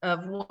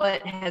of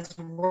what has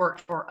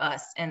worked for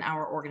us in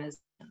our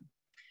organization.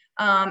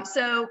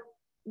 So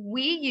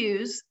we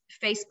use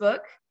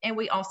Facebook and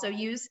we also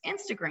use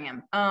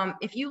Instagram.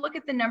 If you look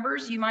at the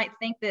numbers, you might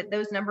think that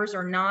those numbers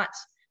are not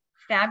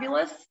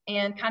fabulous.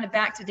 And kind of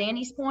back to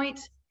Danny's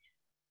point,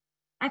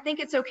 I think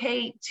it's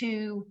okay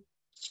to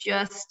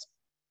just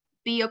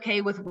be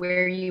okay with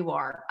where you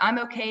are. I'm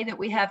okay that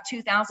we have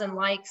 2,000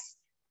 likes.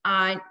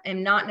 I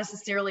am not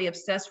necessarily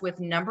obsessed with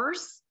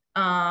numbers.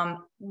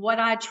 What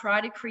I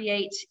try to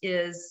create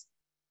is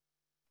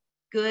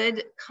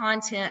good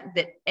content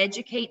that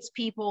educates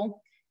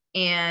people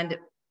and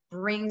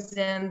brings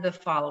in the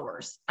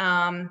followers.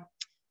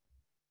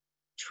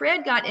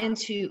 Tread got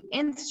into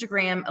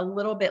Instagram a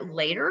little bit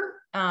later,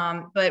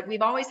 but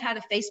we've always had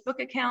a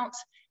Facebook account.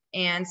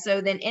 And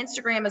so then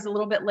Instagram is a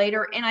little bit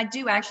later. And I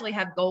do actually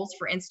have goals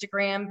for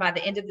Instagram. By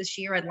the end of this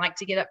year, I'd like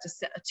to get up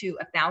to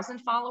 1,000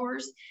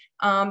 followers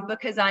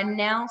because I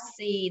now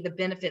see the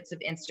benefits of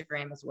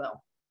Instagram as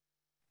well.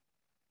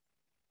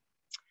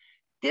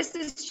 This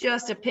is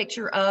just a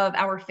picture of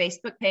our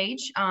Facebook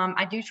page.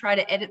 I do try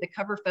to edit the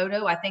cover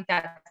photo. I think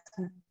that's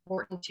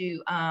important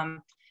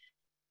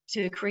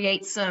to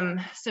create some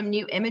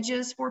new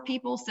images for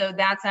people. So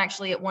that's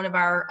actually at one of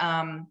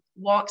our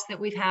walks that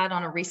we've had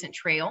on a recent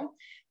trail.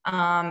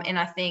 And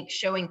I think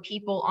showing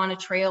people on a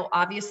trail,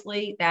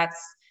 obviously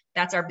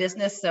that's our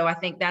business. So I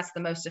think that's the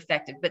most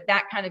effective, but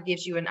that kind of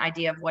gives you an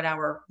idea of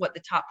what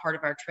the top part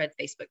of our Tread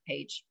Facebook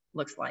page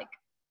looks like.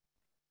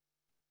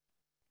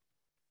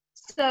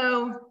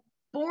 So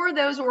for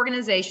those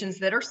organizations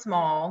that are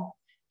small,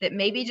 that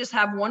maybe just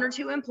have 1 or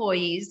 2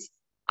 employees,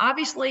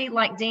 obviously,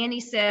 like Danny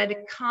said,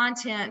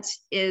 content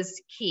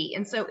is key.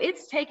 And so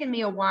it's taken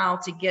me a while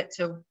to get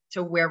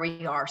to where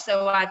we are.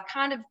 So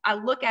I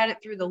look at it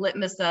through the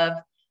litmus of,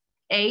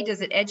 A,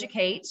 does it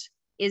educate?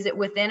 Is it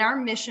within our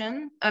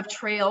mission of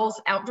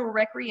trails, outdoor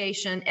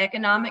recreation,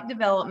 economic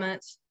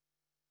development,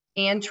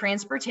 and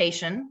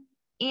transportation?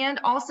 And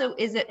also,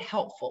 is it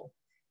helpful?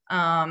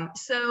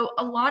 So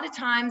a lot of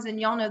times, and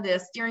y'all know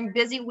this, during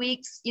busy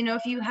weeks, you know,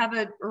 if you have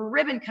a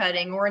ribbon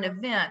cutting or an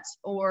event,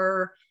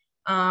 or,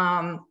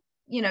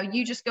 you know,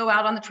 you just go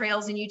out on the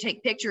trails and you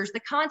take pictures,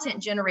 the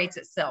content generates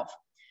itself.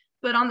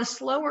 But on the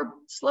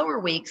slower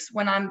weeks,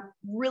 when I'm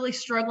really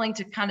struggling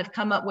to kind of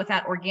come up with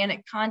that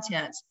organic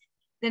content,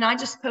 then I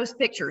just post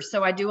pictures.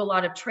 So I do a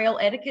lot of trail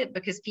etiquette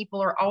because people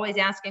are always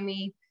asking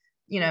me,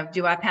 you know,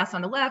 do I pass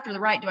on the left or the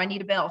right? Do I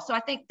need a bell? So I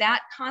think that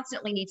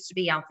constantly needs to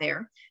be out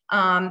there.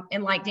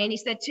 And like Danny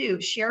said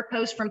too, share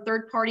posts from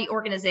third-party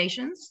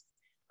organizations.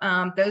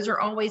 Those are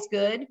always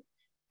good.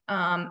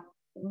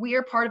 We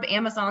are part of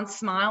Amazon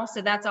Smile.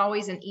 So that's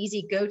always an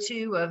easy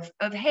go-to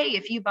of, hey,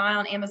 if you buy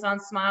on Amazon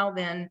Smile,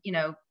 then, you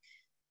know,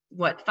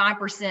 what,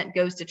 5%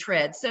 goes to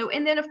Tread. So,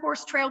 and then of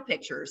course, trail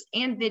pictures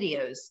and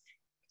videos.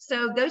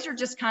 So those are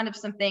just kind of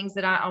some things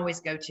that I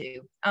always go to.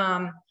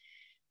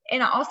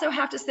 And I also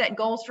have to set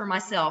goals for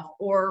myself,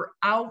 or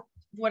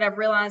what I've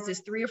realized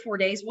is 3 or 4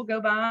 days will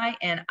go by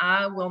and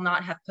I will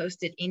not have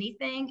posted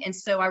anything. And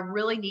so I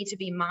really need to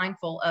be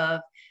mindful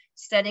of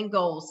setting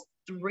goals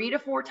 3 to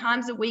 4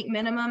 times a week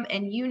minimum.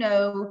 And you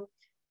know,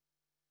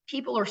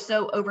 people are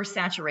so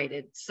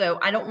oversaturated. So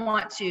I don't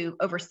want to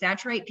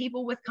oversaturate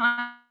people with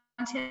content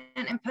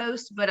and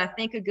posts, but I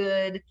think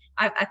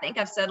I think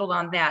I've settled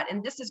on that.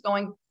 And this is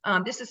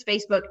this is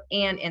Facebook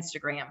and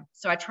Instagram.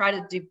 So I try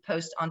to do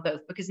posts on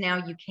both because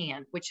now you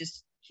can, which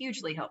is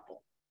hugely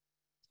helpful.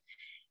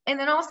 And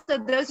then also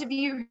those of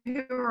you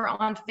who are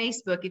on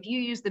Facebook, if you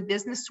use the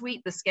business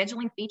suite, the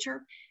scheduling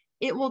feature,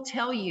 it will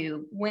tell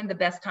you when the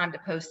best time to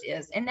post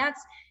is. And that's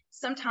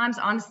sometimes,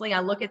 honestly, I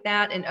look at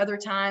that, and other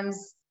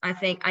times I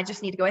think I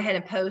just need to go ahead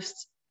and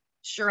post.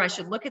 Sure, I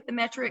should look at the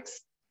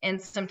metrics, and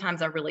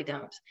sometimes I really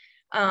don't.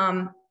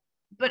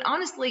 But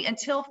honestly,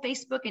 until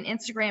Facebook and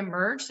Instagram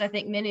merged, I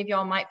think many of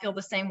y'all might feel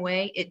the same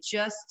way. It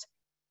just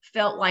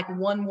felt like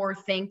one more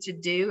thing to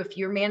do if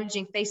you're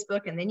managing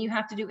Facebook and then you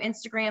have to do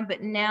Instagram.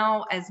 But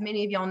now, as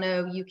many of y'all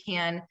know, you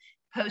can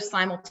post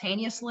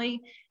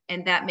simultaneously,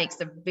 and that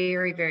makes a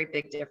very, very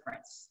big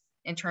difference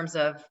in terms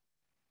of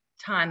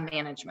time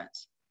management.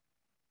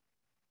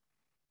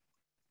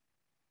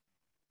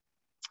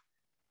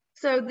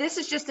 So this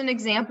is just an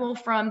example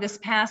from this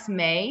past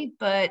May,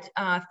 but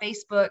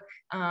Facebook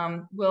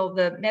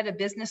the Meta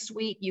Business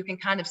Suite, you can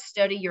kind of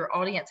study your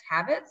audience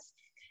habits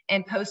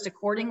and post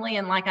accordingly.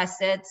 And like I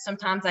said,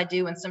 sometimes I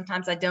do and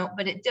sometimes I don't,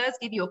 but it does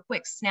give you a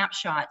quick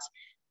snapshot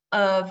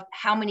of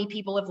how many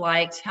people have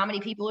liked, how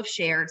many people have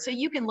shared. So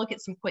you can look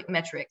at some quick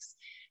metrics,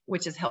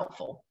 which is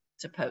helpful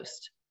to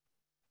post.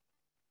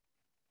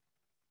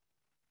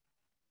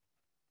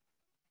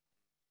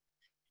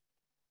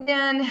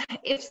 Then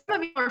if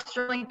some of you are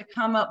struggling to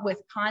come up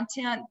with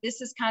content, this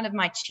is kind of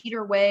my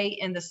cheater way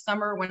in the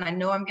summer when I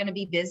know I'm going to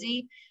be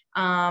busy.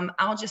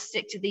 I'll just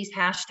stick to these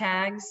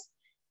hashtags.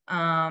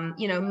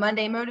 You know,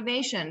 Monday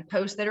motivation,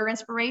 posts that are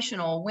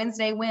inspirational,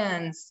 Wednesday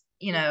wins,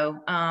 you know,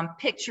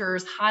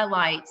 pictures,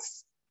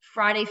 highlights,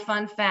 Friday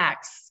fun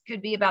facts,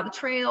 could be about the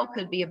trail,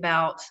 could be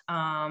about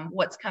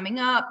what's coming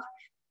up,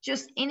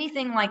 just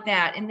anything like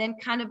that. And then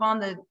kind of on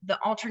the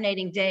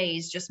alternating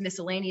days, just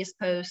miscellaneous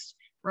posts,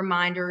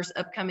 reminders,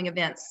 upcoming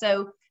events.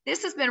 So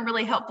this has been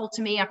really helpful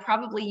to me. I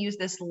probably use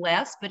this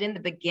less, but in the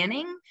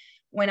beginning,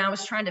 when I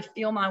was trying to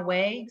feel my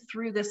way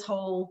through this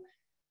whole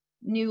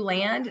new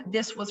land,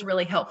 this was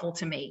really helpful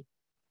to me.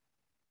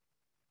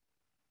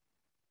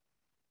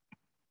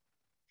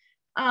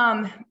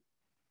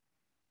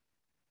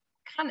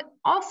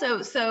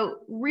 So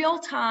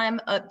real-time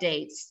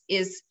updates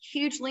is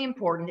hugely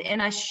important. And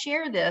I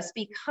share this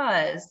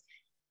because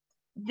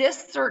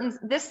this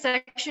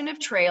section of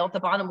trail at the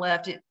bottom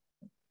left,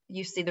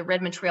 you see the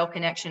Redmond Trail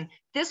connection.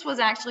 This was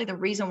actually the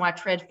reason why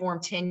TRED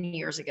formed 10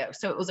 years ago.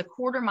 So it was a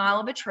 1/4 mile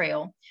of a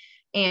trail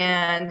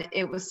and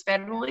it was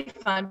federally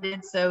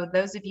funded. So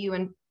those of you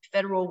in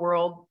federal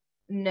world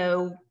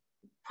know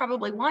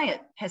probably why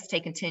it has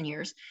taken 10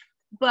 years.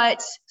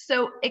 But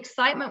so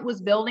excitement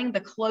was building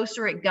the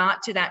closer it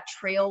got to that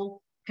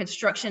trail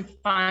construction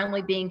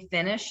finally being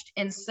finished.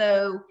 And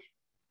so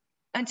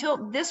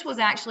until this was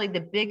actually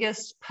the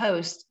biggest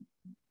post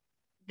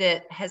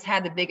that has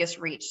had the biggest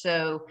reach.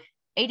 So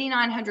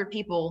 8,900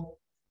 people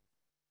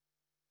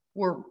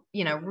were,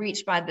 you know,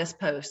 reached by this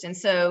post. And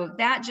so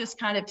that just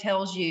kind of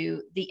tells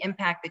you the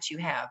impact that you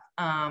have.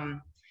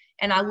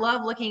 And I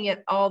love looking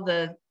at all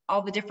the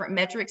different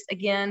metrics.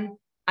 Again,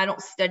 I don't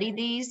study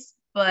these,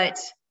 but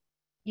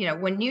you know,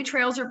 when new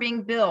trails are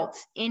being built,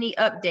 any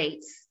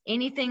updates,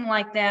 anything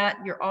like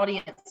that, your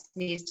audience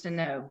needs to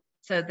know.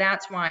 So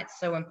that's why it's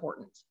so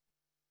important.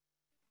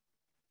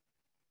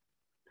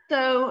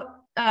 So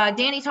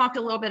Danny talked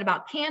a little bit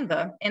about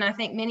Canva, and I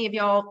think many of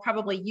y'all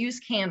probably use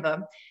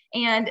Canva.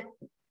 And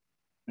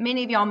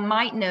many of y'all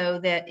might know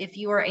that if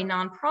you are a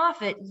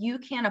nonprofit, you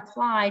can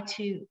apply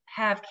to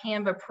have a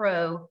Canva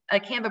Pro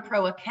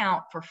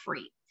account for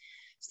free.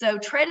 So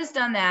TRED has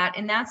done that,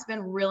 and that's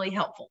been really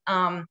helpful.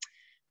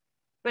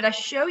 But I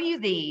show you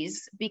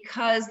these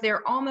because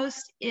there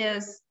almost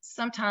is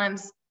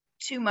sometimes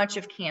too much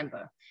of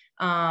Canva.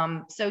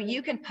 So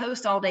you can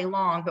post all day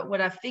long, but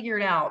what I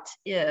figured out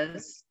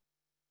is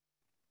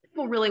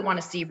people really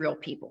want to see real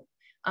people.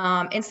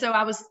 And so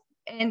I was,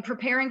 in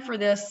preparing for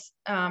this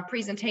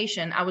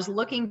presentation, I was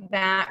looking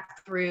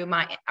back through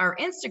our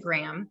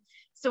Instagram.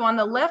 So on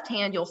the left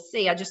hand, you'll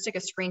see, I just took a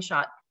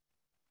screenshot.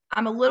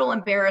 I'm a little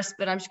embarrassed,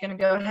 but I'm just going to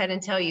go ahead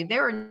and tell you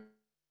there are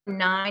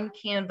 9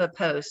 Canva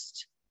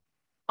posts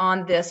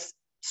on this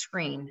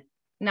screen,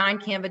 9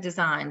 Canva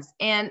designs,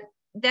 and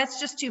that's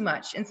just too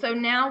much. And so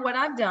now what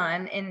I've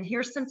done, and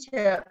here's some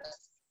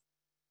tips,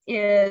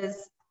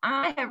 is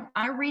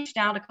I reached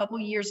out a couple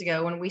years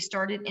ago when we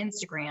started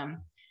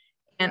Instagram,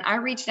 and I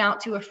reached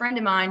out to a friend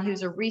of mine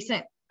who's a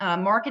recent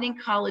marketing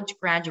college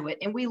graduate,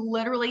 and we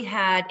literally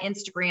had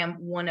Instagram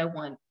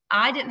 101.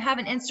 I didn't have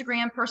an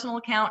Instagram personal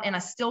account, and I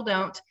still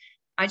don't.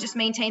 I just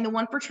maintain the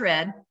one for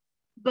TRED,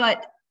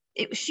 but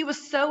she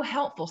was so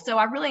helpful. So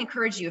I really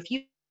encourage you, if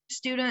you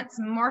students,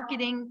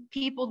 marketing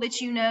people that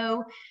you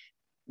know,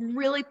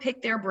 really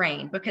pick their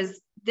brain,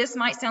 because this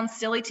might sound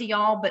silly to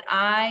y'all, but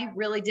I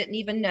really didn't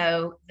even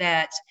know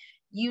that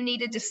you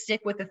needed to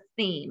stick with a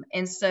theme.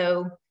 And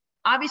so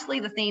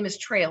obviously the theme is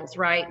trails,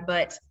 right?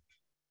 But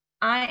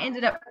I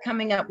ended up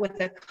coming up with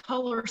a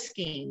color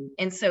scheme.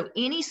 And so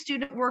any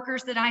student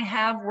workers that I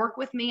have work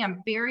with me,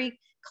 I'm very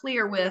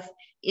clear with,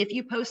 if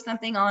you post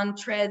something on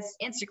TRED's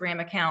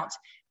Instagram account,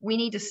 we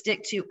need to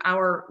stick to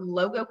our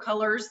logo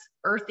colors,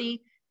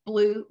 earthy,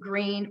 blue,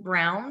 green,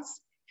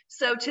 browns.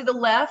 So to the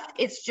left,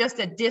 it's just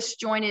a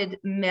disjointed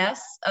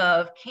mess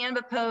of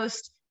Canva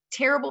posts,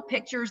 terrible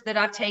pictures that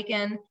I've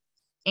taken.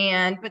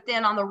 But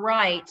then on the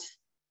right,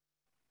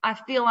 I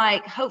feel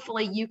like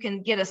hopefully you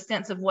can get a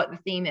sense of what the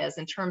theme is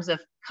in terms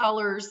of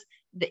colors.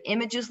 The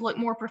images look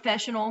more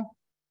professional.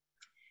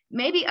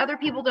 Maybe other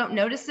people don't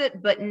notice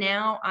it, but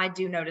now I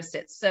do notice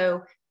it.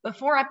 So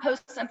before I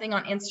post something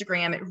on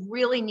Instagram, it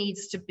really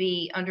needs to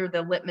be under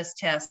the litmus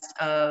test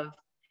of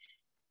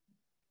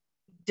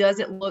Does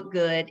it look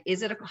good?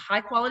 Is it a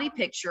high quality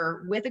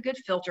picture with a good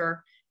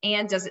filter?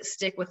 And does it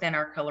stick within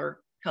our color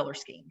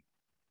scheme?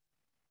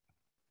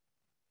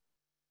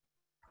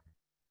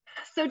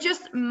 So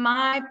just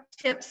my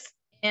tips,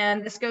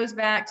 and this goes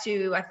back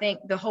to, I think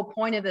the whole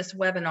point of this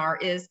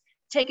webinar is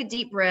take a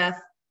deep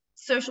breath.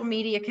 Social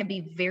media can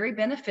be very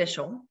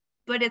beneficial,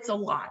 but it's a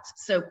lot.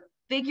 So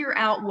figure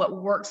out what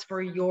works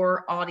for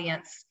your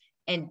audience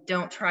and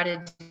don't try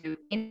to do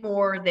any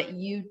more that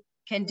you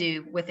can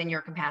do within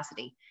your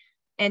capacity.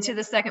 And to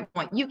the second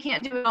point, you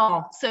can't do it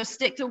all. So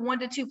stick to 1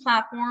 to 2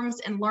 platforms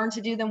and learn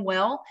to do them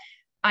well.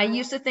 I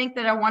used to think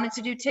that I wanted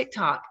to do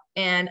TikTok,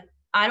 and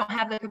I don't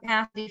have the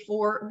capacity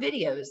for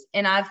videos.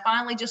 And I've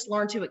finally just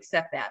learned to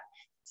accept that.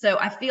 So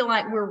I feel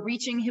like we're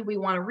reaching who we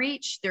want to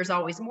reach. There's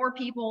always more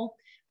people,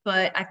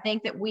 but I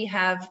think that we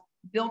have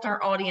built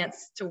our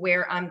audience to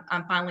where I'm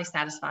finally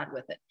satisfied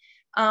with it.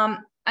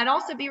 I'd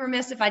also be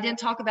remiss if I didn't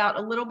talk about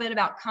a little bit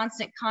about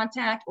Constant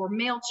Contact or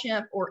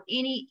MailChimp or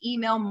any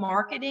email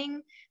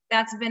marketing.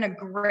 That's been a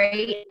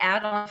great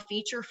add-on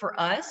feature for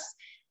us.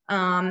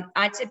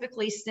 I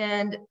typically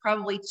send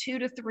probably 2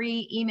 to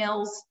 3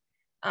 emails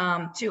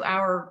to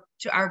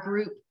our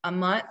group a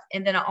month,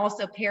 and then I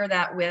also pair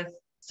that with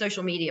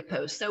social media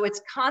posts. So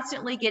it's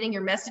constantly getting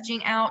your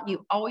messaging out.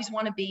 You always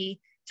want to be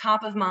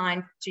top of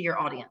mind to your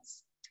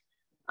audience.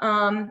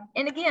 And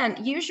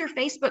again, use your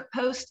Facebook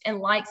post and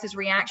likes as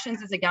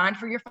reactions as a guide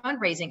for your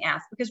fundraising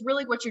ask, because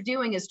really what you're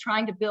doing is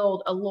trying to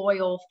build a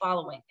loyal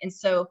following. And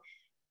so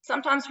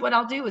sometimes what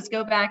I'll do is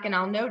go back and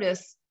I'll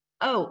notice,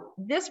 oh,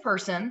 this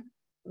person,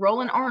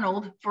 Roland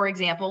Arnold, for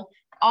example,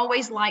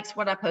 always likes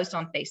what I post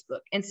on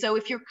Facebook. And so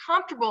if you're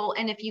comfortable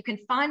and if you can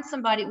find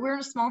somebody, we're in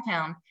a small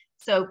town,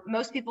 so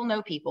most people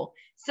know people.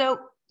 So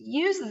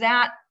use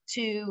that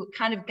to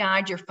kind of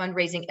guide your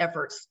fundraising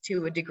efforts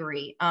to a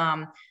degree.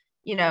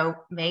 You know,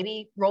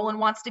 maybe Roland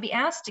wants to be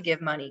asked to give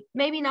money.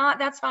 Maybe not,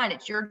 that's fine.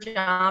 It's your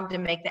job to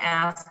make the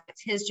ask.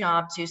 It's his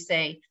job to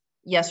say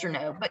yes or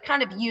no, but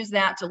kind of use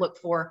that to look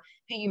for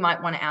who you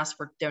might want to ask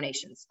for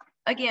donations.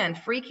 Again,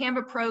 free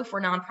Canva Pro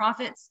for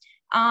nonprofits.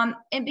 And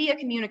be a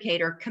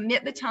communicator.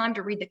 Commit the time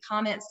to read the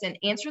comments and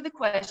answer the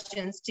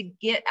questions to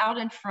get out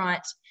in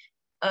front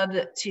of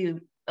to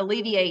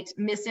alleviate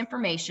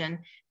misinformation,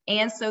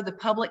 and so the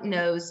public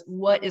knows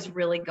what is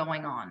really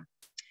going on.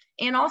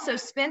 And also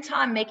spend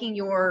time making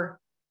your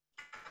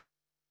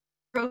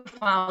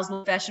profiles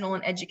professional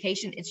and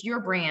education. It's your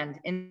brand.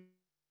 And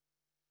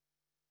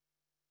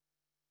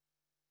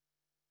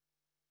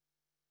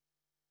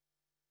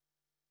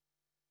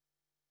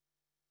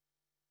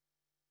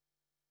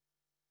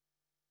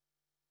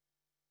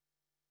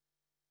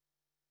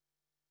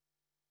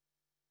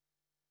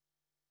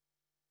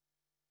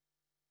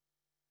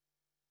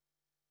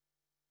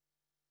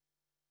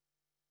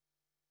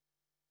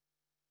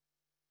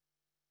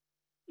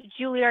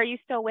Julie, are you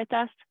still with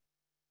us?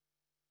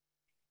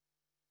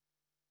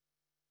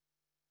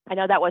 I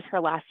know that was her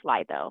last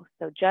slide though,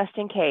 so just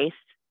in case.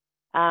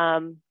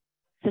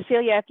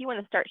 Cecilia, if you want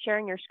to start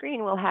sharing your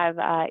screen, we'll have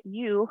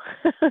you.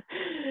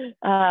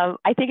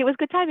 I think it was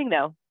good timing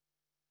though.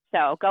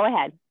 So go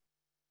ahead.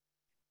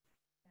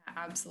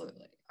 Yeah,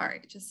 absolutely. All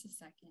right, just a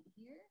second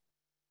here.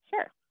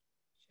 Sure.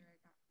 Sure, I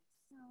got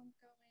my sound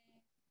going.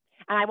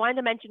 And I wanted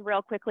to mention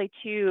real quickly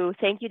too,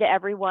 thank you to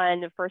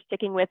everyone for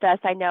sticking with us.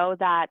 I know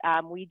that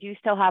we do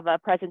still have a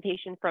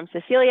presentation from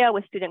Cecilia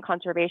with Student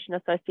Conservation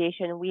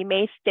Association. We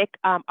may stick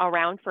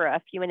around for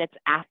a few minutes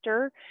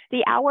after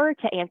the hour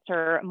to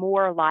answer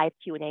more live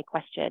Q&A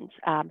questions.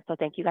 So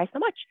thank you guys so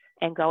much.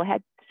 And go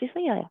ahead,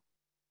 Cecilia.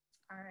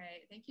 All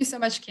right, thank you so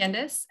much,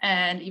 Candace.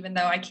 And even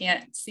though I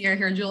can't see or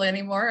hear Julie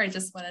anymore, I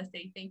just want to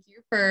say thank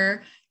you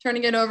for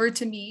turning it over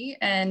to me.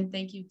 And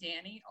thank you,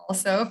 Danny,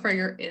 also for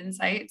your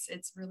insights.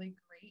 It's really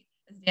great.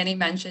 As Danny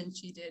mentioned,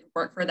 she did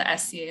work for the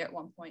SCA at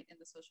one point in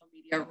the social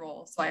media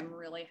role. So I'm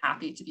really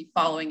happy to be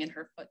following in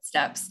her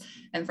footsteps.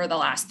 And for the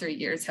last 3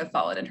 years have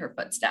followed in her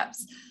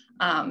footsteps.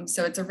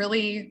 So it's a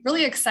really,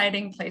 really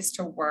exciting place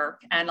to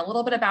work. And a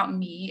little bit about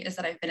me is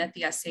that I've been at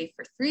the SCA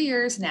for 3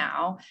 years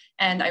now,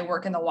 and I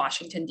work in the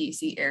Washington,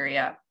 D.C.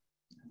 area.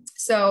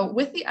 So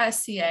with the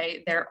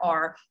SCA, there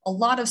are a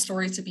lot of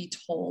stories to be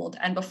told.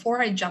 And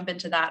before I jump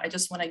into that, I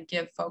just want to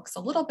give folks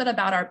a little bit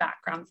about our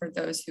background for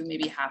those who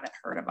maybe haven't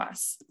heard of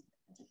us.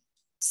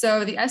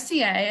 So the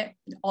SCA,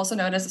 also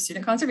known as the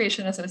Student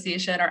Conservation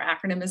Association, our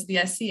acronym is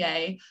the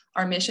SCA.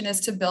 Our mission is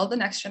to build the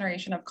next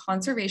generation of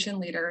conservation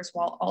leaders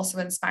while also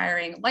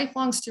inspiring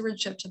lifelong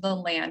stewardship to the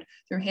land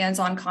through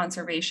hands-on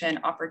conservation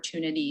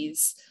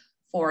opportunities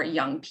for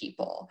young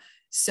people.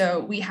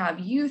 So we have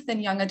youth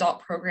and young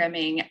adult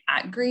programming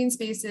at green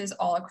spaces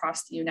all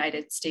across the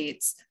United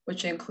States,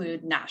 which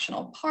include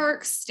national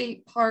parks,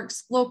 state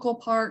parks, local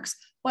parks,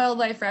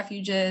 wildlife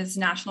refuges,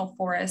 national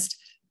forest.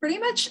 Pretty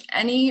much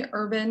any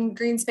urban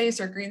green space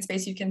or green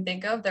space you can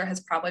think of, there has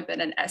probably been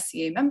an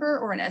SCA member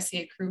or an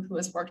SCA crew who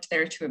has worked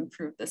there to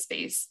improve the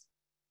space.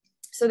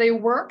 So they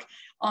work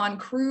on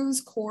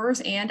crews,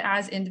 corps, and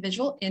as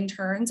individual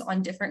interns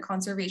on different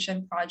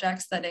conservation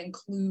projects that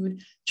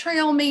include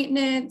trail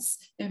maintenance,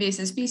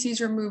 invasive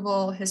species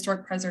removal,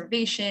 historic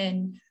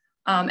preservation,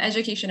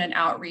 education and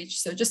outreach.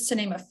 So just to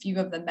name a few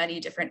of the many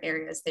different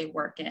areas they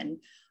work in.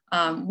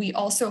 We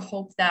also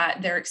hope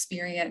that their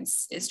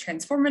experience is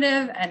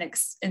transformative and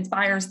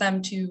inspires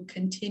them to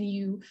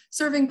continue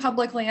serving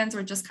public lands,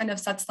 or just kind of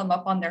sets them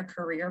up on their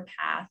career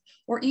path,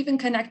 or even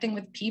connecting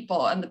with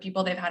people and the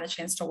people they've had a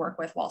chance to work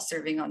with while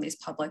serving on these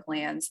public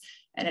lands.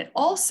 And it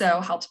also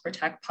helps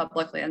protect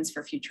public lands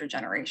for future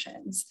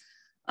generations.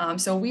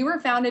 So we were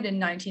founded in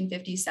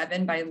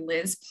 1957 by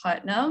Liz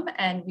Putnam,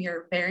 and we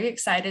are very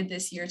excited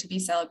this year to be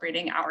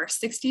celebrating our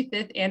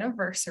 65th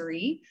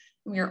anniversary.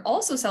 We are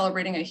also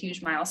celebrating a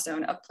huge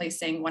milestone of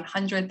placing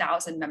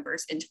 100,000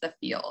 members into the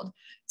field.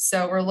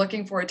 So we're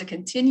looking forward to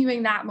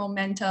continuing that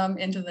momentum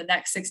into the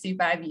next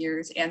 65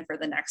 years and for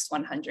the next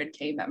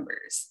 100K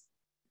members.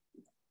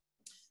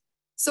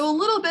 So a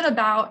little bit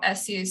about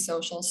SCA's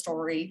social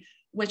story,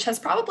 which has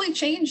probably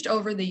changed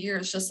over the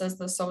years just as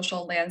the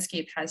social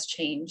landscape has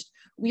changed.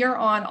 We are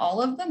on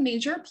all of the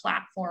major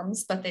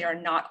platforms, but they are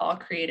not all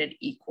created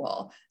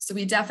equal. So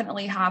we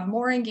definitely have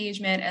more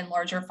engagement and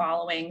larger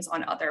followings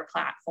on other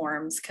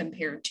platforms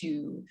compared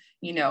to,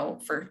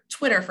 for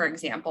Twitter, for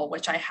example,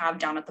 which I have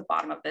down at the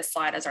bottom of this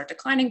slide as our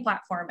declining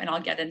platform, and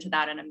I'll get into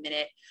that in a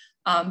minute.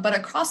 But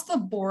across the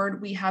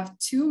board, we have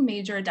two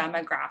major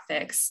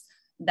demographics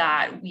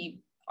that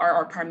are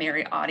our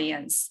primary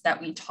audience that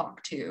we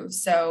talk to.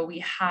 So we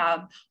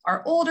have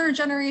our older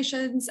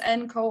generations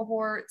and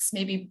cohorts,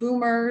 maybe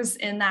boomers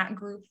in that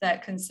group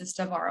that consist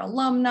of our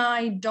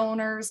alumni,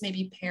 donors,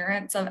 maybe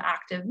parents of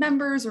active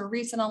members or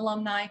recent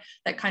alumni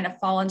that kind of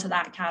fall into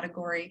that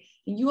category.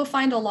 And you will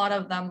find a lot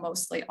of them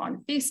mostly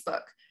on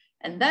Facebook.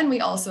 And then we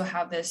also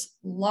have this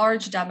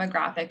large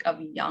demographic of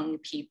young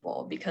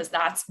people, because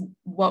that's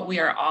what we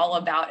are all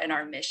about in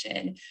our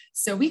mission.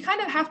 So we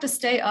kind of have to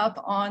stay up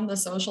on the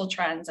social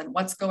trends and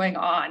what's going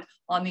on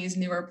these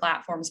newer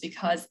platforms,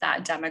 because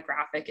that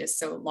demographic is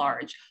so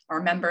large.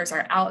 Our members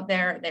are out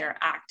there, they're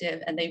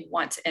active, and they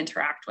want to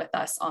interact with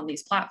us on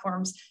these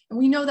platforms. And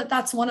we know that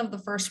that's one of the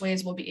first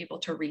ways we'll be able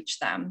to reach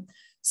them.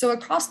 So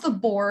across the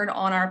board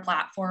on our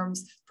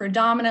platforms,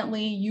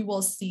 predominantly you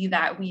will see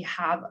that we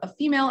have a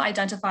female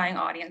identifying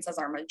audience as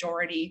our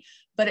majority,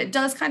 but it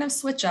does kind of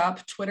switch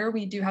up. Twitter,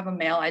 we do have a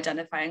male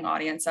identifying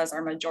audience as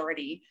our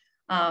majority,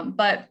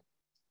 but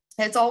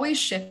it's always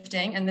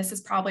shifting. And this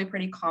is probably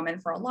pretty common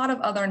for a lot of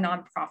other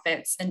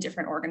nonprofits and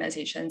different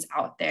organizations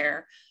out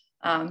there.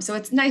 So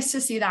it's nice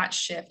to see that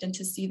shift and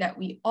to see that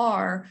we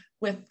are,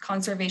 with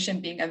conservation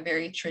being a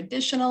very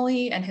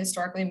traditionally and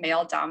historically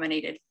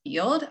male-dominated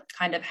field,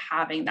 kind of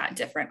having that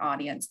different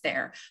audience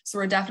there. So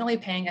we're definitely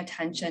paying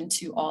attention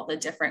to all the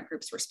different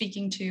groups we're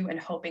speaking to and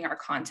hoping our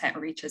content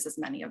reaches as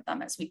many of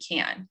them as we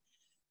can.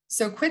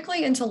 So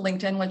quickly into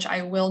LinkedIn, which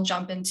I will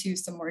jump into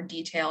some more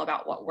detail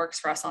about what works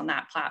for us on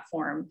that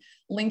platform.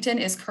 LinkedIn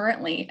is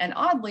currently, and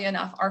oddly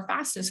enough, our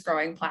fastest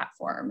growing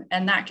platform.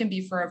 And that can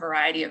be for a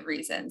variety of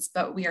reasons,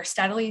 but we are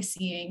steadily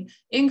seeing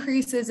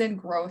increases in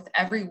growth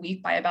every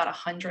week by about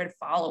 100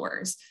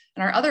 followers.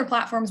 And our other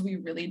platforms, we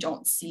really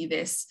don't see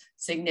this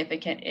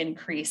significant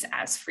increase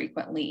as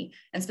frequently.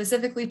 And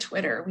specifically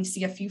Twitter, we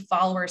see a few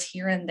followers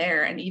here and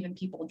there, and even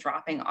people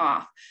dropping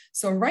off.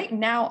 So right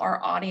now,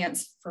 our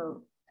audience,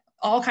 for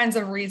all kinds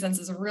of reasons,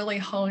 is really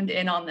honed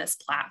in on this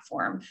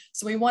platform.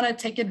 So we want to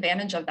take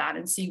advantage of that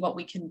and see what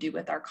we can do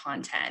with our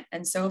content.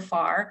 And so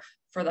far,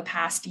 for the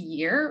past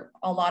year,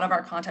 a lot of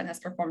our content has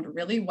performed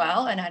really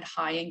well and had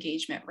high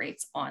engagement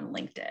rates on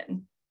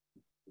LinkedIn.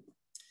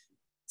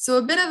 So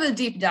a bit of a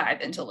deep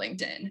dive into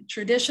LinkedIn.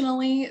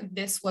 Traditionally,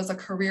 this was a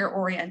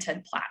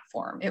career-oriented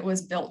platform. It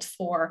was built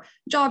for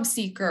job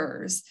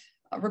seekers,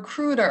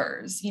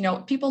 recruiters,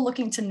 people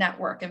looking to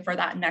network and for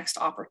that next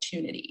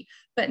opportunity.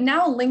 But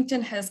now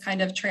LinkedIn has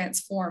kind of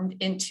transformed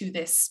into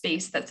this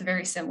space that's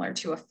very similar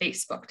to a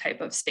Facebook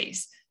type of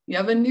space. You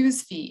have a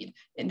news feed,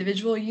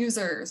 individual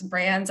users,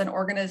 brands, and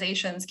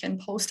organizations can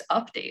post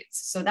updates.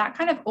 So that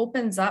kind of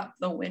opens up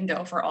the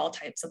window for all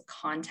types of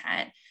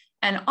content.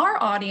 And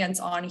our audience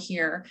on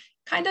here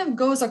kind of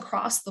goes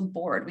across the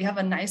board. We have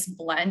a nice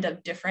blend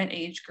of different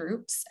age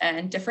groups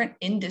and different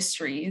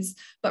industries,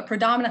 but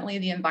predominantly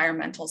the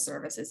environmental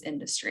services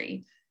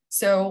industry.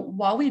 So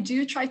while we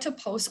do try to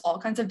post all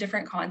kinds of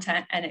different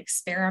content and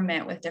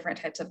experiment with different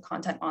types of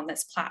content on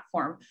this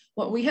platform,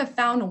 what we have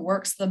found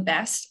works the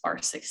best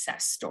are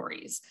success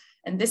stories.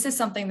 And this is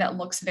something that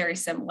looks very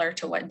similar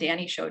to what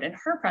Danny showed in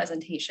her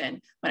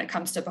presentation when it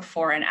comes to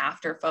before and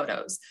after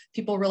photos.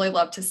 People really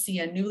love to see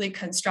a newly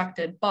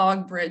constructed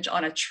bog bridge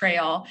on a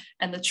trail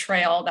and the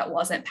trail that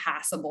wasn't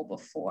passable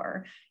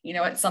before.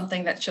 It's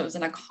something that shows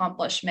an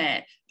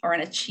accomplishment or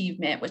an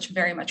achievement, which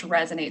very much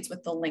resonates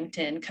with the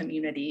LinkedIn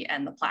community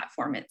and the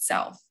platform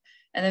itself.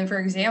 And then, for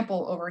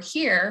example, over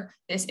here,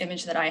 this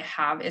image that I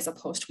have is a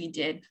post we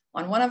did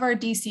on one of our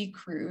DC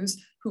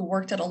crews who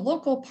worked at a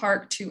local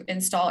park to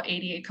install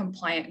ADA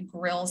compliant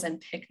grills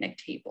and picnic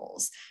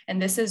tables.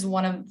 And this is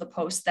one of the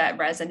posts that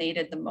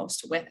resonated the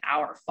most with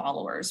our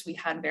followers. We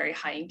had very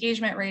high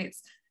engagement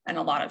rates and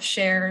a lot of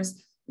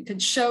shares. We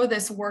could show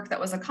this work that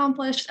was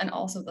accomplished and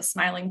also the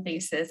smiling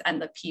faces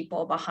and the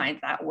people behind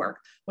that work,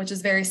 which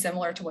is very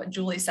similar to what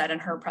Julie said in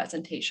her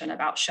presentation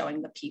about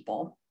showing the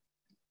people.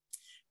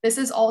 This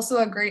is also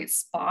a great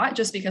spot,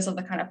 just because of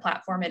the kind of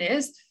platform it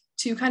is,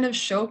 to kind of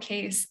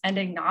showcase and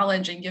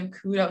acknowledge and give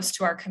kudos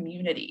to our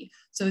community.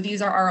 So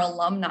these are our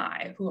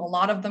alumni, who a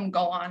lot of them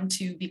go on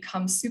to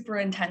become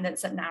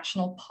superintendents at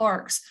national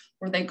parks,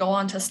 where they go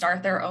on to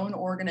start their own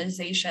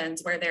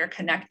organizations where they're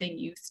connecting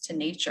youth to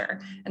nature.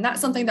 And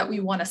that's something that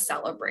we want to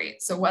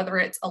celebrate. So whether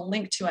it's a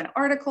link to an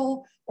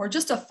article or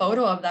just a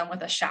photo of them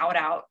with a shout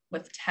out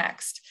with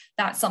text,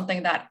 that's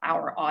something that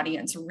our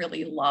audience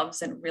really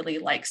loves and really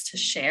likes to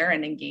share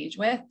and engage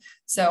with.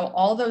 So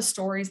all those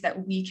stories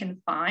that we can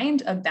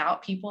find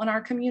about people in our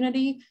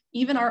community,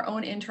 even our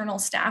own internal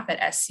staff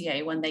at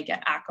SCA, when they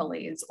get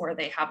accolades or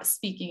they have a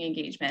speaking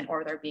engagement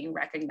or they're being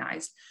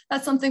recognized,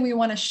 that's something we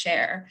want to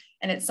share.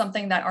 And it's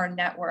something that our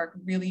network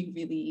really,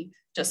 really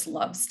just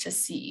loves to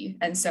see.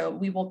 And so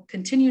we will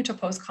continue to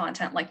post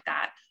content like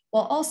that,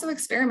 while also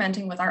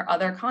experimenting with our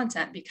other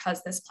content,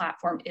 because this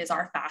platform is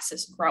our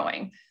fastest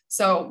growing.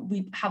 So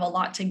we have a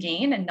lot to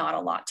gain and not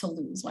a lot to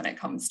lose when it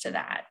comes to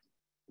that.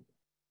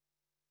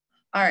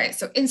 All right,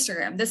 so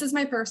Instagram. This is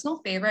my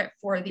personal favorite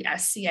for the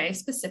SCA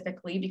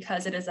specifically,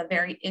 because it is a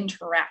very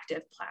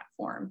interactive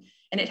platform.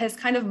 And it has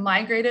kind of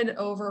migrated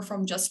over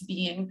from just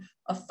being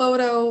a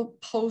photo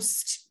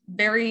post,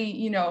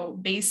 very,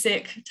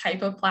 basic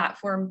type of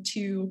platform,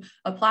 to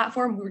a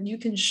platform where you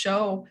can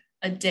show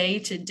a day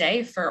to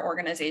day for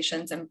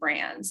organizations and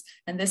brands.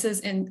 And this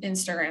is in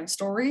Instagram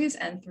stories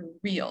and through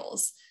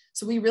Reels.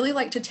 So we really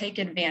like to take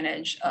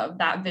advantage of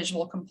that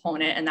visual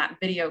component and that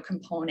video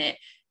component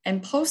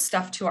and post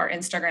stuff to our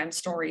Instagram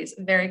stories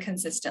very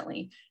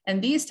consistently.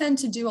 And these tend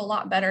to do a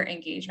lot better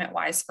engagement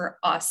wise for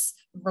us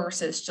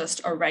versus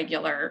just a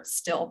regular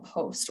still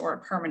post or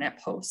a permanent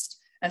post,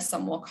 as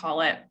some will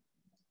call it.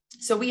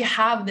 So we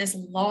have this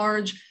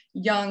large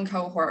young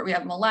cohort. We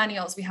have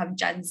millennials, we have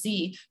Gen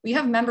Z, we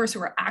have members who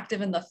are active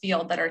in the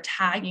field that are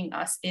tagging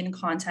us in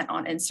content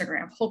on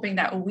Instagram, hoping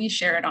that we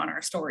share it on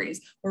our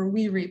stories or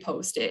we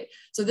repost it.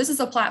 So this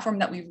is a platform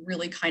that we've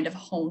really kind of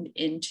honed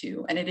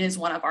into, and it is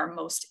one of our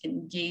most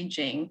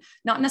engaging,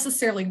 not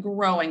necessarily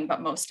growing,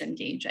 but most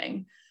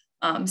engaging.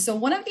 So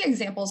one of the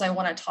examples I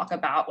want to talk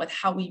about with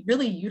how we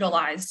really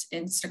utilized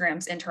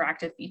Instagram's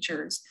interactive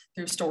features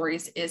through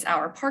stories is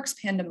our Parks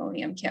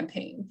Pandemonium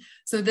campaign.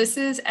 So this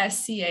is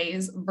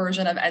SCA's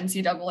version of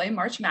NCAA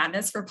March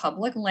Madness for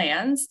public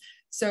lands.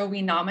 So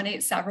we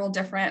nominate several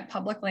different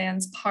public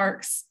lands,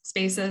 parks,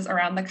 spaces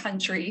around the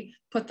country,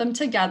 put them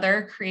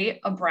together, create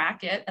a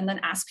bracket, and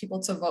then ask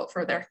people to vote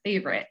for their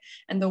favorite.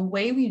 And the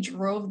way we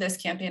drove this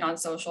campaign on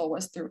social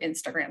was through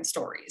Instagram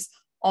stories.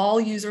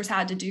 All users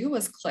had to do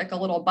was click a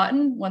little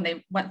button when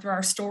they went through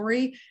our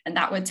story, and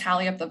that would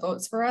tally up the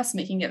votes for us,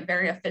 making it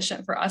very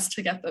efficient for us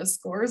to get those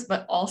scores,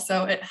 but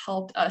also it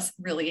helped us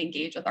really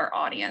engage with our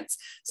audience.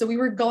 So we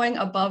were going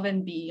above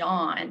and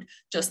beyond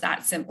just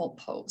that simple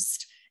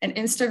post. And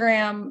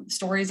Instagram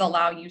stories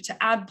allow you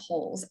to add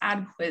polls,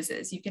 add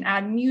quizzes, you can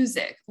add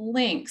music,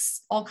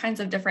 links, all kinds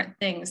of different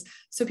things,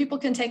 so people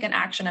can take an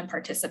action and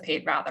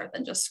participate rather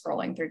than just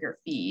scrolling through your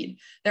feed.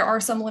 There are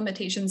some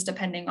limitations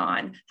depending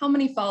on how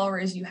many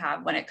followers you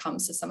have when it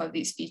comes to some of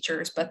these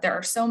features, but there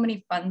are so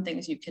many fun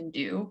things you can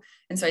do.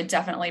 And so I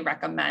definitely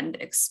recommend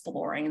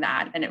exploring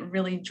that, and it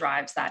really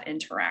drives that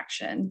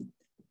interaction.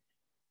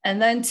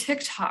 And then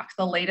TikTok,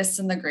 the latest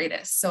and the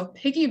greatest. So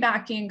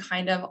piggybacking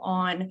kind of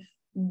on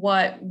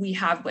what we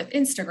have with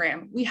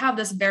Instagram, we have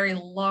this very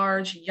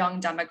large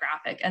young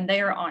demographic, and they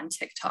are on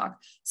TikTok.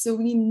 So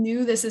we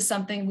knew this is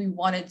something we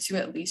wanted to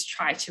at least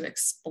try to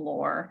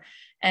explore.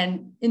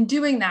 And in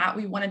doing that,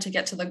 we wanted to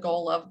get to the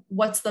goal of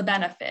what's the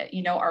benefit?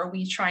 Are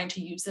we trying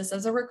to use this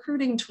as a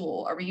recruiting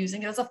tool? Are we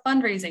using it as a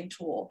fundraising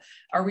tool?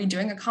 Are we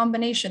doing a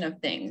combination of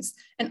things?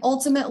 And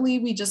ultimately,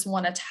 we just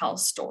want to tell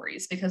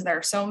stories, because there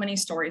are so many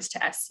stories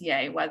to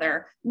SCA,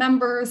 whether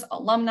members,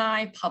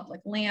 alumni, public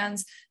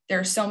lands, there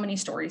are so many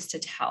stories to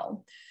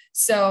tell.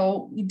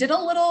 So we did a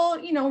little,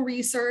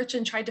 research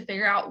and tried to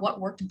figure out what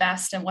worked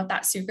best and what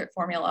that secret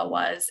formula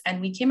was. And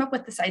we came up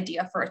with this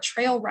idea for a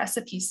trail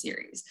recipe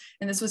series.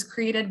 And this was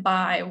created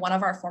by one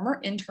of our former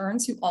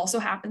interns, who also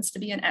happens to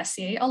be an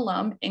SCA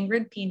alum,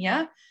 Ingrid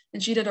Pina.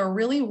 And she did a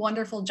really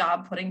wonderful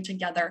job putting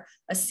together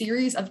a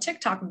series of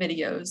TikTok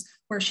videos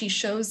where she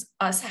shows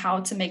us how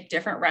to make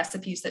different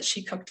recipes that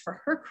she cooked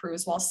for her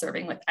crews while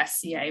serving with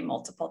SCA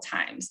multiple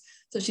times.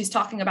 So she's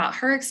talking about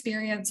her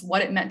experience,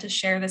 what it meant to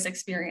share this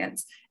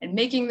experience, and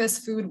making this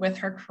food with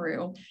her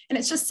crew. And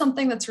it's just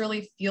something that's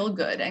really feel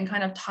good and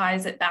kind of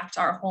ties it back to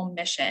our whole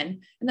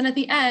mission. And then at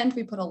the end,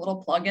 we put a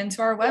little plug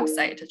into our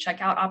website to check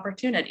out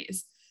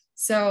opportunities.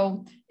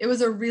 So it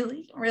was a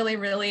really, really,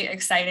 really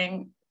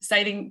exciting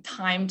exciting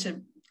time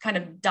to kind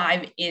of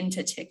dive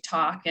into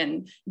TikTok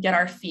and get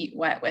our feet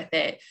wet with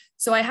it.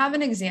 So I have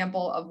an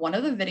example of one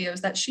of the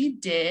videos that she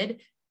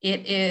did.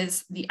 It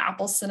is the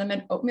apple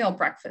cinnamon oatmeal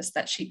breakfast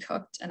that she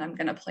cooked, and I'm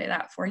gonna play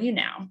that for you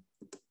now.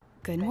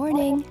 Good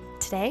morning.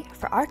 Today,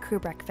 for our crew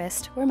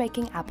breakfast, we're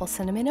making apple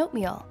cinnamon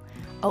oatmeal.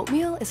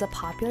 Oatmeal is a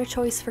popular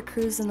choice for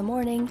crews in the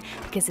morning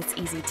because it's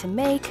easy to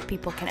make,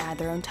 people can add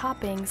their own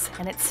toppings,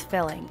 and it's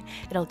filling.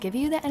 It'll give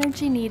you the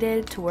energy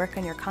needed to work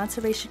on your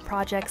conservation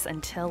projects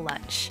until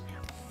lunch.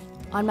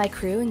 On my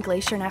crew in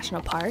Glacier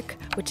National Park,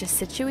 which is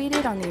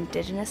situated on the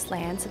indigenous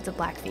lands of the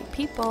Blackfeet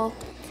people,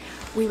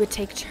 we would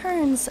take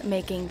turns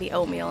making the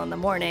oatmeal in the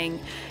morning,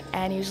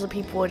 and usually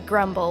people would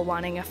grumble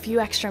wanting a few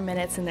extra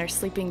minutes in their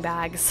sleeping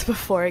bags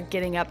before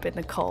getting up in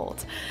the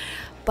cold.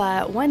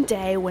 But one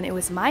day when it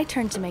was my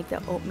turn to make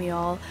the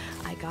oatmeal,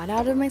 I got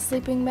out of my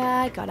sleeping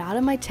bag, got out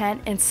of my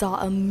tent, and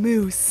saw a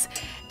moose.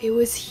 It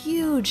was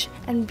huge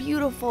and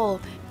beautiful,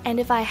 and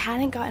if I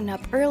hadn't gotten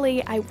up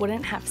early, I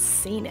wouldn't have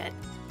seen it.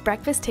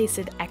 Breakfast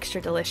tasted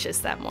extra delicious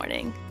that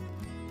morning.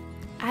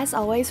 As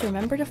always,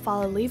 remember to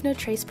follow Leave No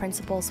Trace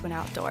principles when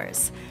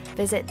outdoors.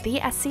 Visit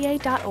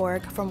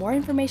thesca.org for more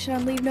information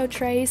on Leave No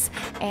Trace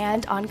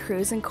and on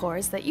crews and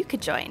corps that you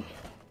could join.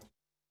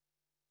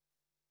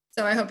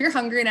 So I hope you're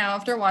hungry now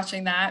after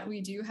watching that.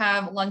 We do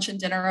have lunch and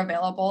dinner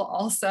available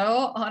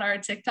also on our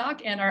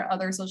TikTok and our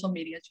other social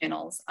media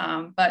channels.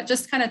 But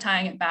just kind of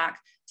tying it back,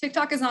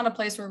 TikTok is not a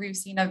place where we've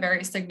seen a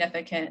very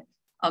significant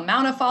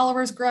amount of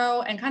followers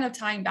grow, and kind of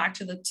tying back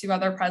to the two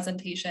other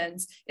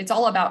presentations, it's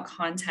all about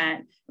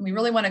content, and we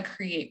really want to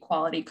create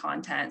quality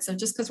content. So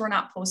just because we're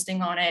not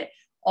posting on it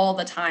all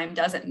the time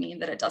doesn't mean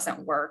that it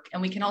doesn't work.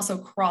 And we can also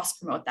cross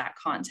promote that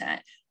content.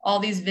 All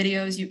these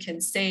videos you can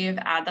save,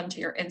 add them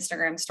to your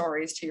Instagram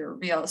stories, to your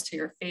reels, to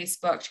your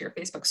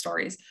Facebook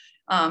stories.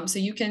 So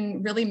you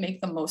can really make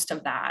the most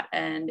of that.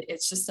 And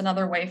it's just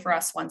another way for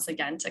us, once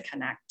again, to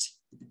connect.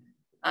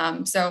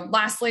 So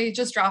lastly,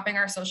 just dropping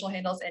our social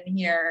handles in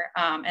here.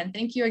 And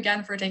thank you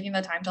again for taking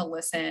the time to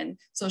listen.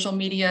 Social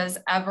media is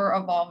ever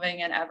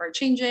evolving and ever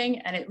changing,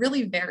 and it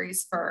really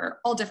varies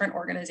for all different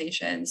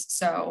organizations.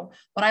 So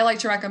what I like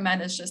to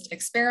recommend is just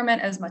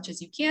experiment as much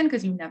as you can,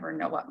 because you never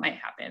know what might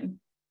happen.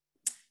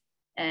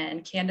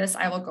 And Candace,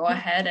 I will go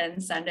ahead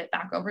and send it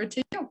back over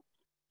to you.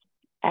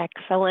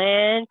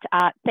 Excellent.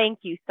 Thank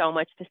you so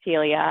much,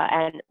 Cecilia.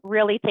 And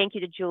really thank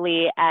you to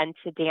Julie and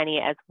to Danny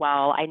as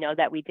well. I know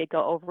that we did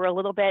go over a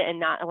little bit and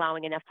not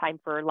allowing enough time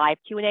for live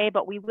Q&A,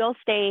 but we will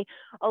stay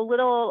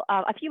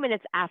a few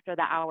minutes after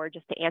the hour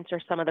just to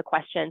answer some of the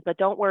questions. But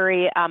don't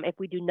worry if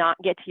we do not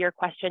get to your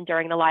question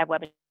during the live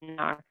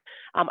webinar.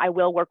 I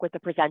will work with the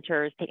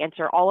presenters to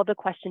answer all of the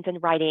questions in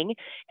writing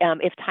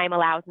if time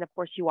allows. And of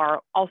course, you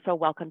are also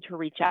welcome to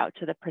reach out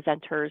to the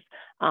presenters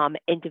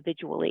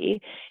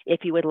individually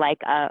if you would like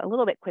a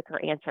little bit quicker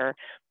answer.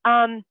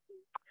 I'm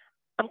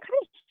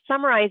kind of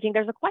summarizing.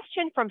 There's a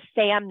question from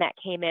Sam that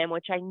came in,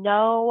 which I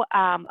know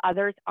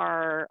others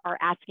are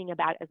asking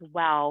about as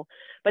well.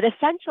 But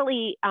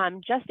essentially,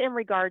 just in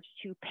regards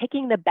to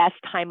picking the best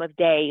time of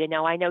day,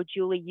 I know,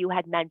 Julie, you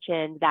had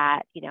mentioned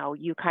that,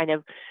 you kind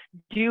of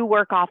do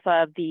work off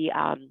of the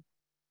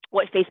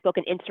what Facebook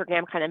and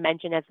Instagram kind of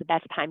mention as the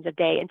best times of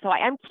day. And so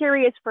I am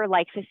curious for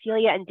like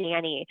Cecilia and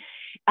Danny,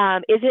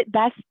 is it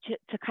best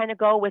to kind of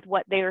go with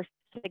what they're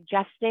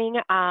suggesting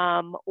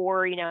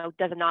or,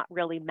 does it not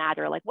really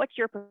matter? Like, what's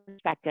your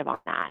perspective on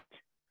that?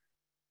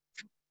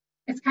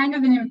 It's kind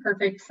of an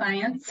imperfect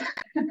science.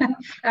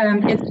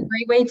 It's a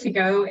great way to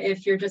go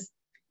if you're just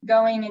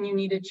going and you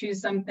need to choose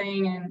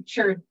something, and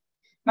sure,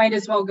 might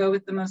as well go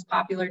with the most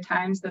popular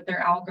times that their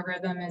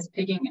algorithm is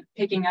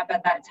picking up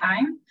at that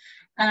time.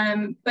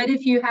 But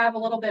if you have a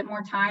little bit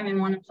more time and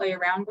want to play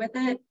around with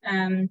it,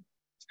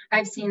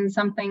 I've seen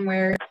something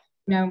where,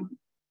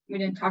 we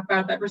didn't talk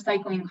about it, but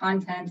recycling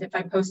content. If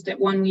I post it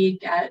 1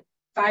 week at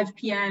 5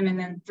 p.m. and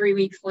then 3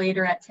 weeks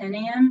later at 10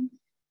 a.m.,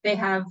 they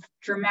have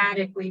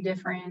dramatically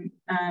different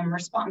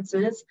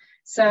responses.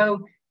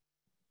 So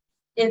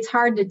it's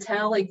hard to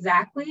tell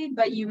exactly,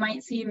 but you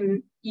might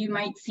see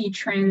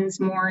trends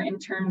more in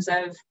terms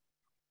of,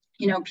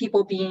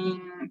 people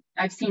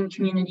I've seen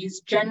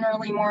communities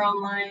generally more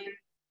online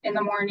in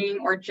the morning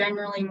or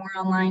generally more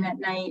online at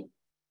night,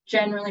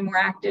 generally more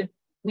active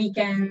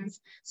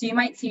weekends. So you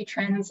might see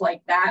trends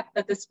like that,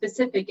 but the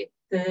specific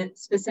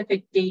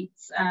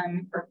dates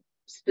or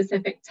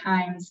specific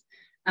times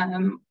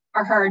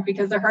are hard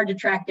because they're hard to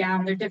track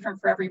down. They're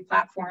different for every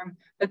platform,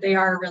 but they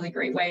are a really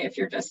great way if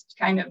you're just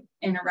kind of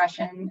in a rush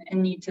and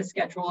need to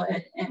schedule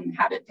it and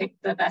have it pick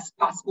the best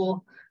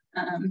possible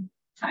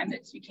time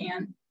that you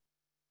can.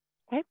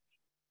 Okay.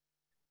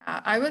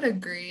 I would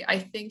agree. I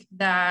think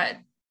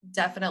that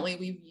definitely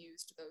we've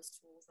used those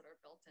tools that are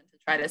built in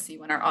to try to see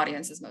when our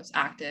audience is most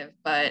active,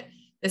 but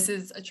this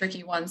is a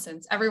tricky one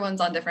since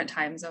everyone's on different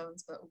time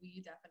zones, but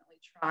we definitely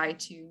try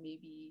to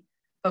maybe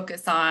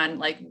focus on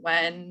like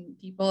when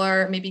people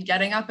are maybe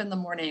getting up in the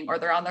morning or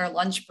they're on their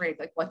lunch break,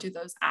 like what do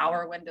those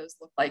hour windows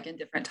look like in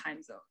different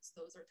time zones?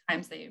 Those are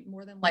times they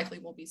more than likely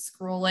will be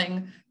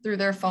scrolling through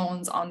their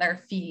phones on their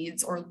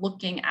feeds or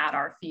looking at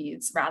our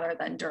feeds rather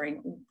than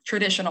during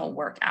traditional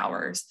work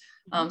hours.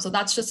 So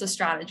that's just a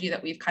strategy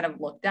that we've kind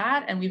of looked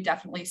at, and we've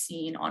definitely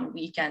seen on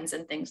weekends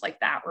and things like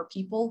that where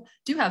people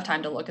do have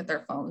time to look at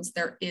their phones.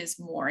 There is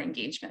more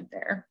engagement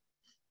there.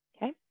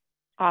 Okay,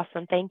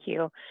 awesome, thank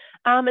you.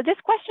 This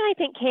question I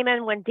think came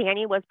in when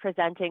Danny was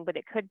presenting, but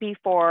it could be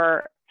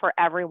for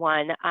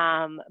everyone.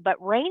 But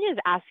Rain is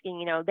asking,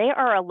 you know, they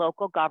are a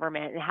local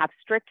government and have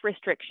strict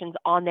restrictions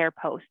on their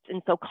posts,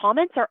 and so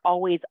comments are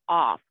always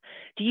off.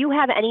 Do you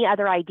have any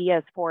other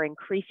ideas for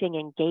increasing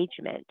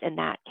engagement in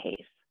that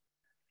case?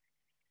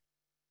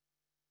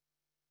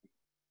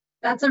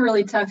 That's a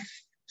really tough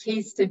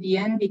case to be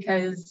in,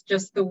 because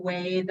just the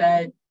way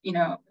that, you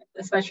know,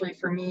 especially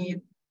for me,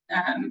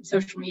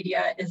 social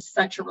media is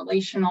such a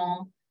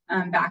relational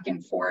back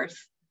and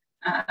forth.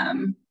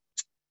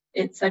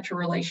 It's such a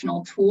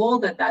relational tool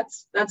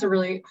that's a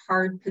really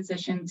hard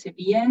position to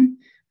be in.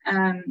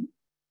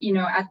 You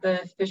know, at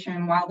the Fish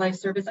and Wildlife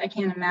Service, I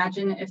can't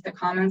imagine if the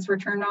comments were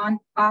turned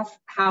off,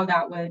 how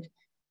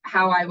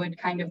I would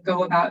kind of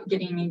go about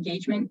getting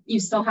engagement. You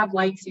still have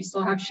likes, you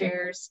still have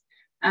shares.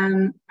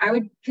 I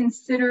would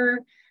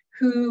consider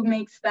who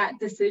makes that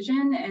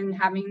decision and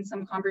having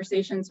some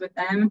conversations with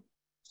them.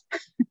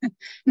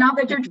 Not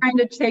that you're trying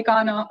to take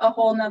on a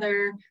whole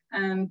nother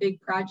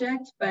big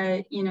project,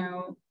 but you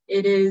know,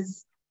 it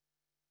is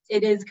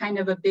kind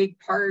of a big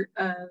part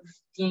of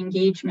the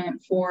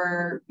engagement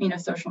for, you know,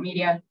 social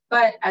media.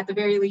 But at the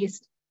very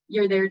least,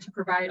 you're there to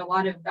provide a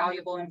lot of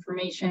valuable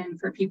information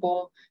for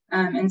people,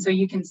 and so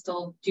you can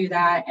still do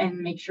that and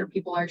make sure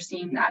people are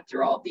seeing that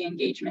through all the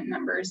engagement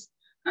numbers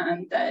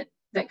that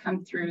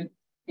come through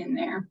in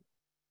there.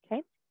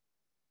 Okay.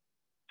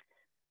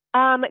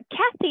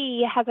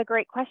 Kathy has a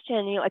great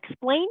question. You know,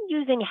 explain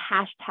using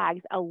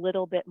hashtags a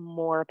little bit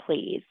more,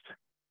 please.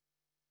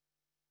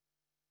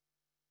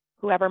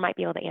 Whoever might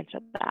be able to answer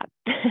that.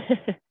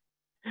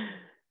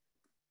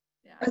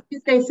 Yeah. I was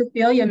gonna say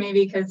Cecilia,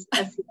 maybe, because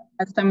I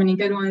have so many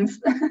good ones.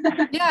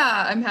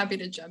 Yeah, I'm happy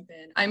to jump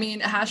in. I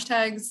mean,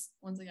 hashtags,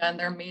 once again,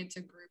 they're made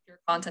to group your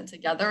content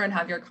together and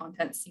have your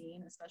content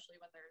seen, especially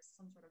when there's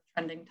some sort of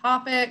trending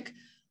topic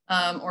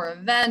or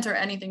event or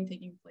anything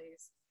taking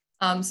place.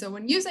 So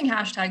when using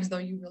hashtags, though,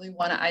 you really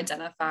want to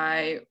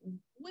identify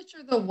which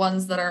are the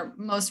ones that are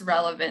most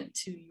relevant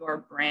to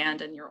your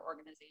brand and your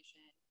organization.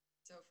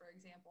 So for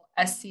example,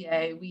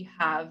 SCA, we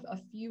have a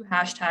few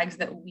hashtags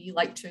that we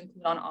like to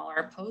include on all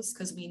our posts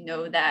because we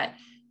know that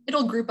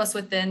it'll group us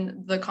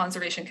within the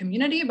conservation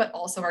community, but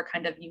also are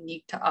kind of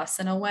unique to us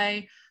in a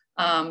way.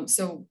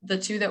 So the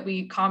two that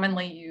we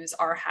commonly use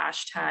are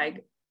hashtag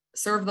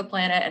serve the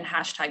planet and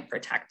hashtag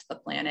protect the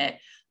planet.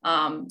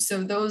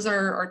 So those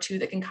are two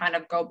that can kind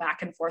of go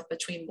back and forth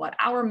between what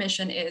our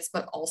mission is,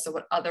 but also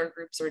what other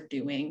groups are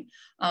doing.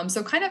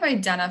 So kind of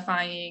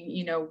identifying,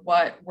 you know,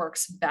 what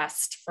works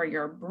best for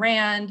your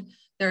brand.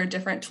 There are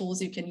different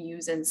tools you can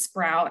use in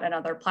Sprout and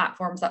other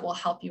platforms that will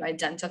help you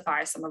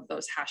identify some of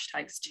those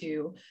hashtags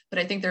too. But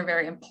I think they're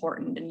very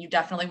important and you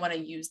definitely want to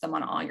use them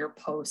on all your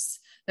posts.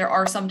 There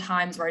are some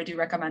times where I do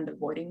recommend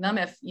avoiding them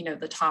if, you know,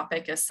 the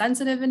topic is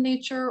sensitive in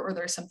nature or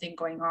there's something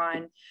going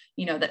on,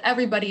 you know, that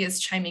everybody is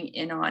chiming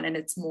in on, and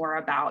it's more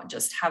about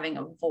just having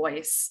a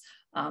voice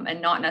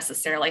and not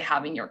necessarily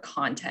having your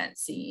content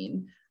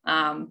seen.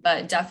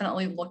 But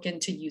definitely look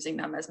into using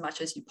them as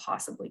much as you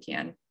possibly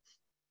can.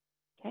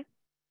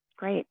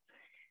 Great.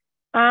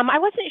 I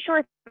wasn't sure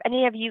if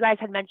any of you guys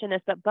had mentioned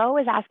this, but Bo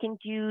is asking,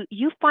 do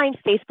you find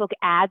Facebook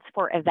ads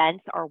for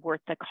events are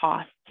worth the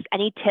cost?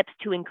 Any tips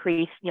to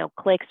increase, you know,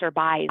 clicks or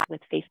buys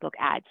with Facebook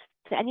ads?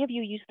 Do any of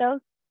you use those?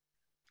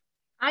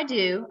 I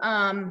do.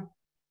 I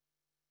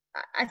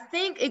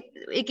think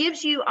it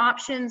gives you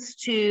options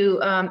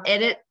to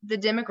edit the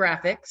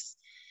demographics.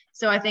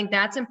 So I think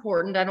that's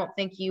important. I don't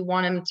think you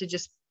want them to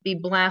just be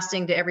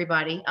blasting to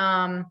everybody.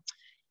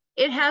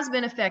 It has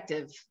been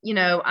effective. You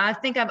know, I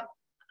think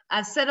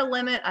I've set a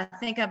limit. I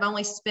think I've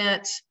only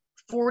spent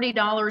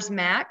 $40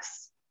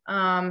 max.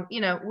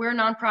 You know, we're a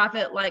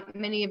nonprofit like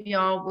many of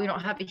y'all. We don't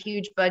have a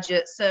huge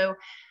budget. So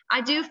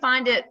I do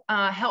find it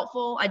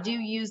helpful. I do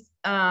use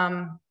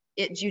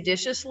it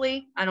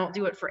judiciously. I don't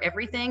do it for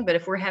everything, but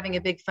if we're having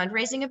a big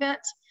fundraising event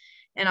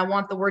and I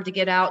want the word to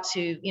get out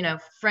to, you know,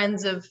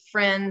 friends of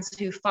friends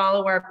who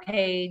follow our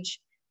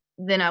page,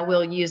 then I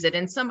will use it.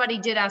 And somebody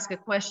did ask a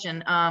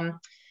question.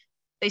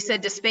 They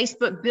said, does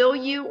Facebook bill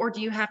you or do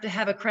you have to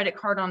have a credit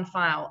card on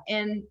file?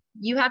 And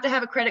you have to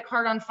have a credit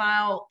card on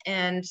file.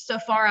 And so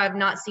far, I've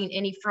not seen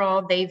any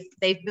fraud. They've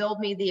billed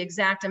me the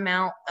exact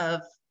amount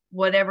of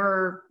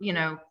whatever, you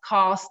know,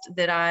 cost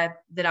that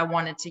I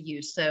wanted to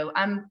use. So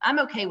I'm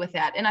okay with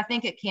that. And I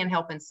think it can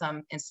help in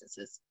some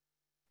instances.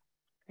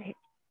 Great.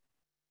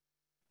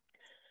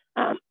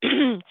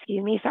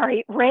 Excuse me,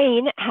 sorry.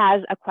 Rain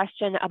has a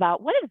question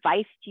about what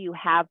advice do you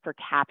have for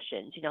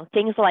captions? You know,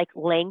 things like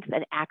length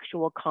and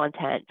actual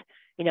content.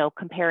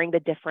 comparing the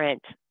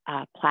different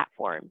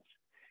platforms.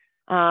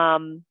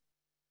 Danny,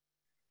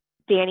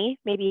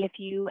 maybe if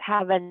you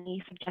have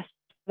any suggestions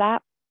for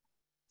that.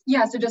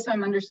 Yeah, so just so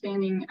I'm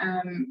understanding,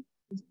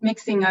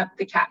 mixing up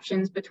the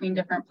captions between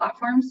different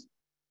platforms.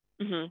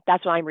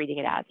 That's what I'm reading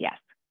it as, yes.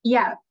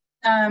 Yeah,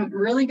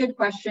 really good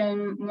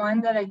question.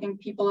 One that I think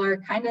people are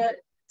kind of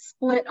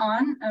split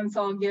on,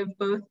 so I'll give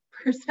both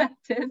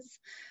perspectives.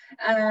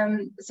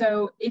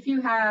 So if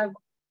you have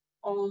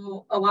a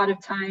lot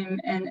of time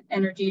and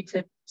energy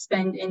to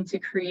spend into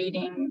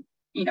creating,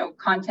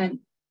 content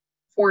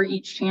for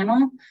each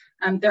channel,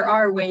 there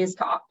are ways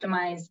to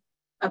optimize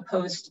a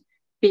post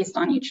based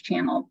on each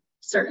channel,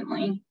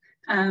 certainly.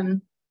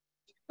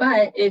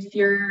 But if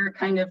you're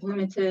kind of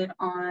limited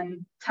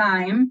on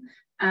time,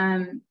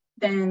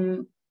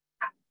 then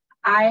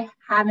I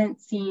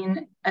haven't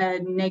seen a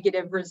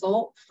negative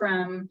result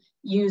from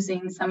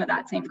using some of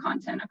that same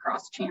content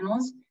across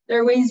channels. There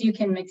are ways you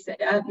can mix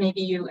it up.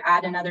 Maybe you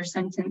add another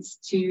sentence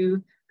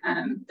to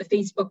the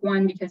Facebook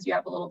one because you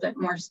have a little bit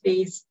more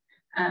space,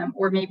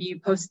 or maybe you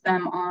post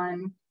them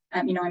on,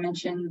 I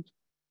mentioned,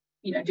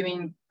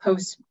 doing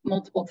posts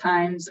multiple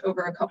times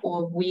over a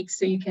couple of weeks.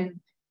 So you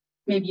can,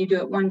 maybe you do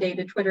it one day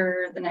to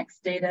Twitter, the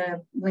next day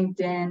to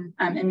LinkedIn,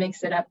 and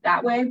mix it up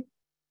that way.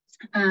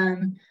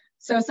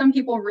 So some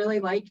people really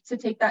like to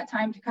take that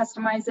time to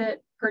customize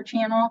it per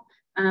channel.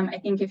 I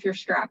think if you're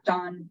strapped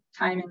on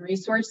time and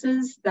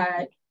resources,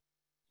 that,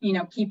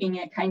 keeping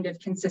it kind of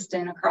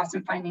consistent across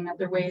and finding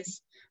other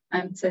ways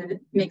to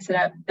mix it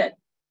up, that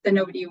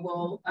nobody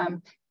will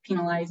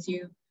penalize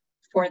you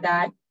for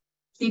that.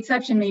 The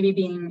exception maybe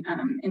being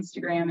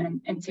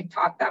Instagram and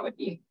TikTok. That would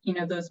be,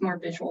 those more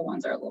visual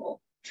ones are a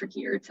little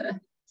trickier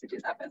to do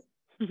that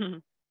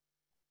with.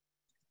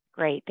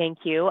 Great, thank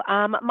you.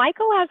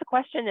 Michael has a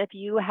question. If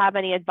you have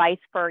any advice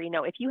for,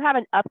 if you have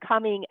an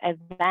upcoming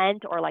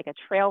event or like a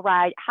trail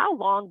ride, how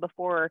long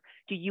before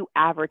do you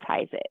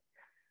advertise it?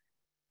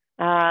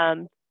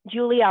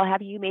 Julie, I'll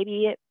have you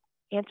maybe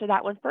answer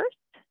that one first.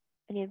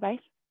 Any advice?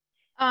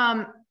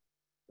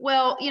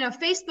 Well,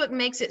 Facebook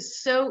makes it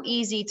so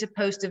easy to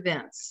post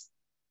events,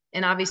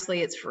 and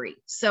obviously it's free.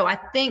 So I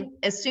think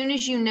as soon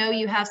as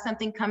you have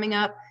something coming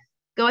up,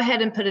 go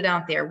ahead and put it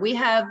out there. We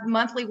have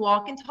monthly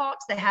walk and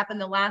talks that happen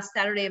the last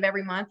Saturday of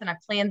every month, and I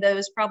plan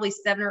those probably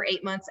 7 or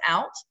 8 months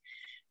out.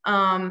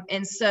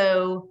 And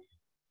so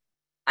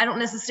I don't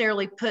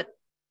necessarily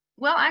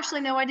well,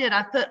 actually, no, I did.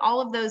 I put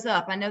all of those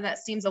up. I know that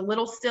seems a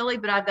little silly,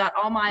 but I've got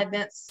all my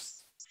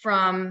events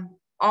from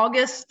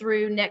August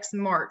through next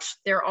March.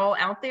 They're all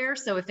out there.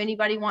 So if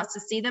anybody wants to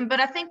see them, but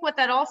I think what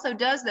that also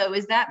does though,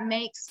 is that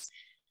makes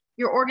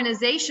your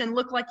organization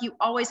look like you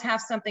always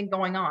have something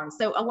going on.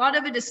 So a lot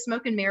of it is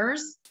smoke and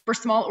mirrors for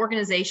small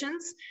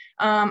organizations.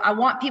 I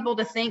want people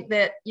to think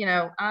that,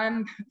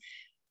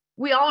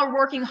 we all are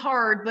working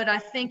hard, but I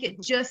think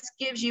it just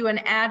gives you an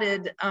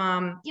added,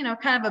 kind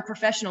of a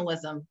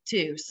professionalism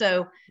too.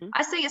 So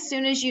I say as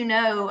soon as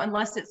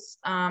unless it's,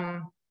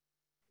 2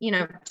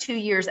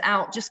 years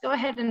out, just go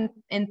ahead and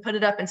put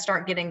it up and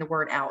start getting the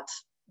word out.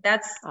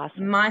 That's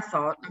awesome. My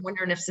thought. I'm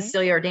wondering if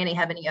Cecilia or Danny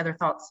have any other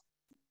thoughts.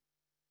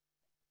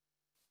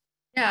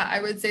 Yeah, I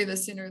would say the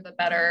sooner the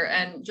better.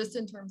 And just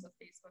in terms of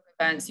Facebook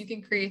events, you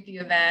can create the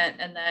event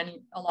and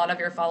then a lot of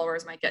your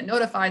followers might get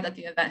notified that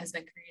the event has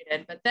been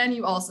created, but then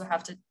you also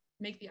have to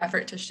make the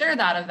effort to share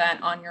that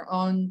event on your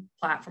own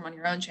platform, on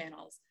your own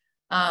channels.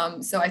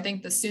 So I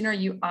think the sooner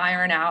you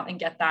iron out and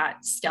get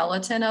that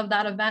skeleton of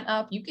that event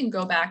up, you can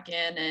go back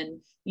in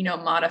and,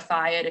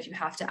 modify it if you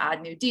have to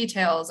add new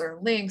details or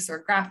links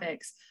or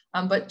graphics.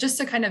 But just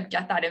to kind of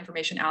get that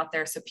information out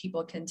there so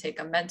people can take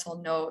a mental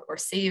note or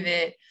save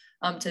it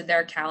to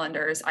their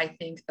calendars, I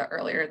think the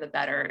earlier the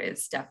better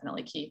is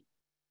definitely key.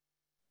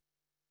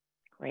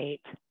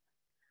 Great.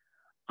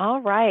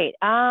 All right.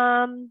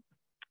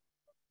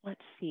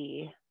 Let's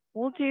see.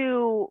 We'll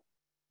do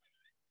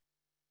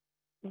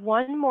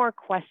one more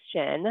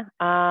question.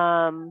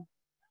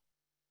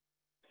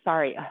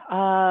 Sorry,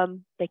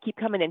 they keep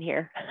coming in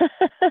here.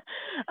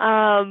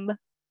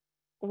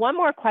 One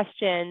more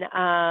question,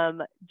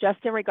 just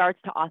in regards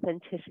to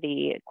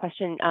authenticity,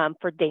 question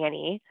for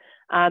Danny,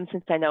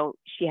 since I know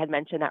she had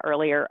mentioned that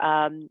earlier.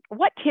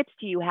 What tips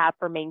do you have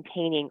for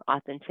maintaining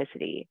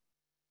authenticity?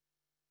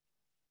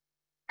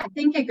 I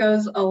think it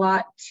goes a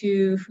lot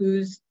to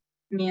who's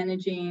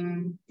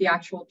managing the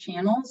actual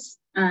channels.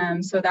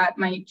 So that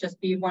might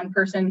just be one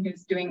person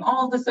who's doing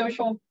all the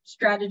social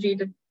strategy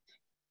to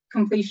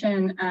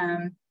completion.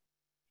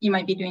 You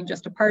might be doing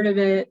just a part of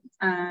it.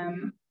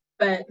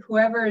 But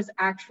whoever is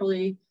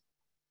actually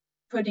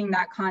putting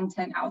that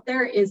content out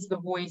there is the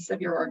voice of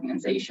your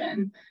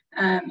organization.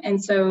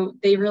 And so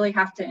they really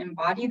have to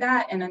embody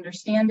that and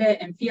understand it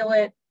and feel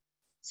it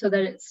so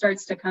that it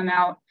starts to come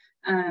out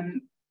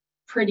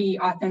pretty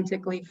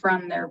authentically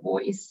from their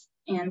voice.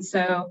 And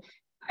so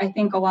I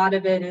think a lot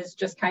of it is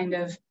just kind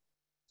of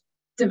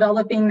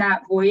developing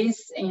that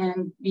voice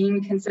and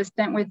being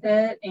consistent with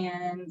it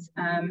and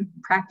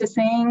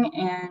practicing.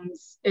 And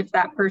if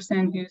that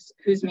person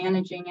who's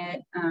managing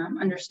it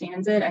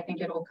understands it, I think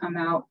it'll come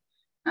out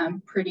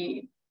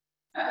pretty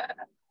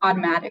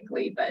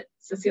automatically. But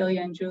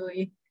Cecilia and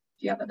Julie,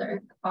 do you have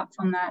other thoughts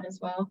on that as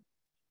well?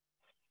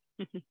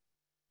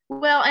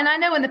 Well, and I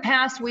know in the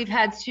past we've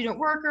had student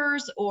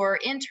workers or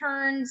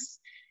interns,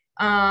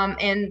 and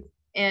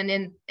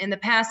in the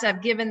past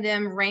I've given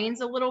them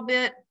reins a little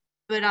bit,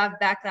 but I've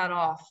backed that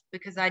off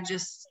because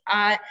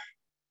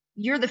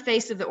you're the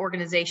face of the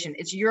organization.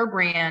 It's your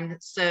brand.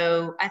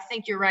 So I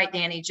think you're right,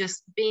 Danny,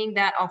 just being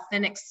that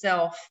authentic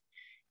self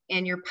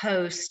in your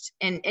post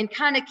and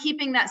kind of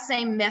keeping that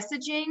same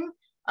messaging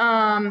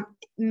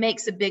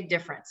makes a big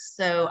difference.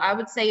 So I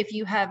would say if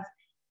you have,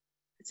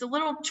 it's a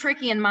little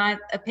tricky in my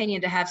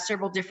opinion to have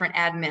several different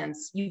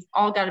admins. You've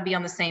all got to be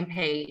on the same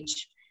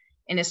page,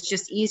 and it's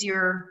just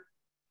easier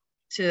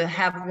to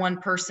have one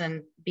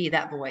person be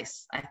that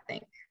voice, I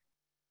think.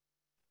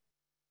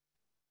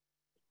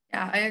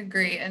 Yeah, I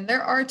agree. And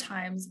there are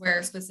times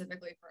where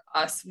specifically for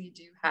us, we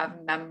do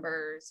have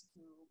members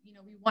who, you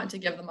know, we want to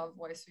give them a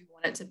voice. We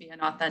want it to be an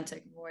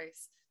authentic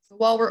voice. So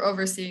while we're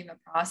overseeing the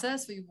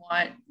process, we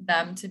want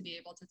them to be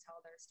able to tell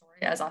their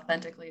story as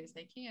authentically as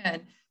they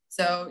can.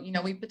 So, you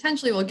know, we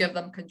potentially will give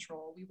them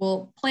control. We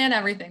will plan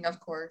everything, of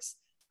course,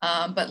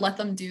 but let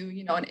them do,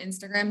 you know, an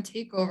Instagram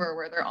takeover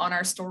where they're on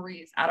our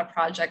stories at a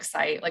project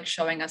site, like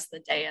showing us the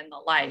day in the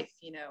life,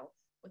 you know,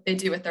 what they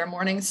do with their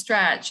morning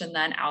stretch and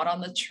then out on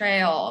the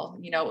trail,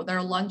 you know,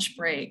 their lunch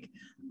break.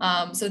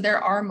 So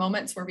there are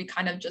moments where we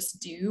kind of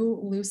just do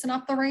loosen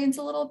up the reins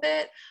a little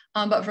bit.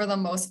 But for the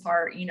most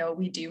part, you know,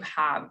 we do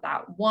have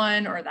that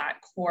one or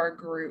that core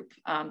group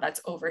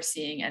that's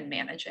overseeing and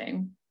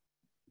managing.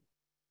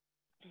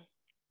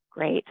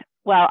 Great.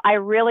 Well, I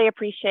really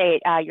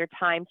appreciate your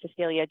time,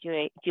 Cecilia,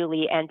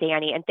 Julie, and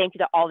Danny, and thank you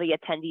to all the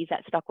attendees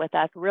that stuck with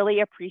us.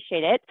 Really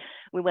appreciate it.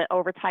 We went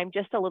over time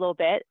just a little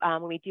bit.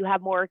 We do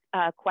have more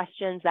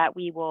questions that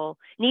we will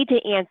need to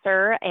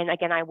answer, and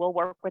again, I will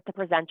work with the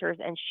presenters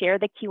and share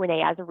the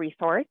Q&A as a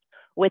resource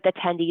with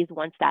attendees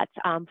once that's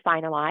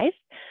finalized.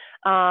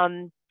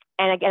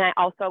 And again, I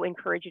also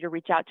encourage you to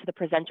reach out to the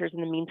presenters in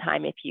the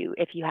meantime if you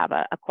have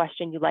a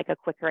question you'd like a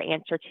quicker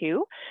answer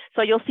to.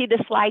 So you'll see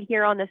the slide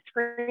here on the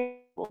screen.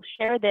 We'll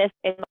share this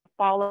in the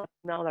follow-up.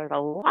 No, there's a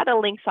lot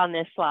of links on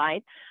this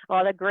slide, a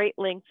lot of great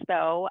links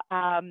though,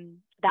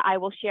 that I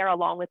will share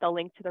along with a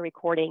link to the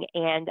recording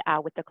and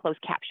with the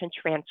closed caption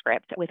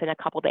transcript within a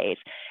couple days.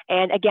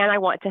 And again, I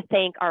want to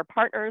thank our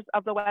partners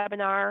of the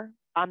webinar.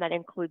 That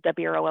include the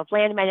Bureau of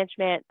Land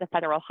Management, the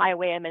Federal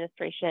Highway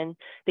Administration,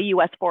 the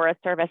U.S. Forest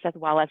Service, as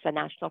well as the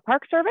National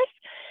Park Service.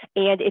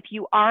 And if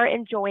you are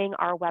enjoying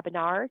our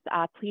webinars,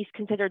 please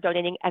consider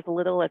donating as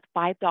little as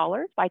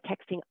 $5 by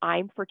texting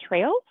I'm for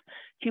Trails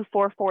to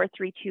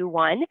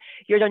 44321.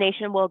 Your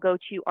donation will go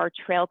to our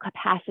Trail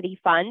Capacity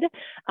Fund,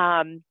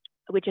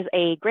 which is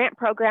a grant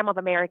program of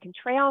American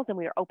Trails, and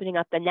we are opening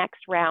up the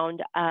next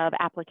round of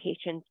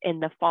applications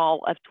in the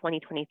fall of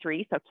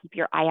 2023, so keep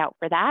your eye out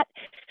for that.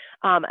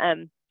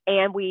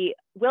 And we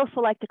will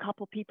select a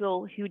couple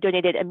people who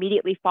donated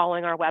immediately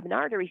following our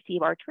webinar to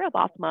receive our Trail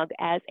Boss mug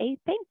as a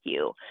thank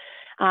you.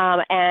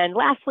 And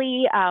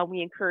lastly,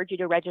 we encourage you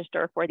to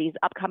register for these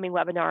upcoming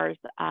webinars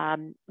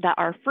that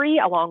are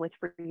free, along with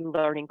free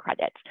learning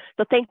credits.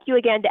 So thank you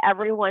again to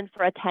everyone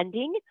for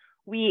attending.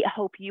 We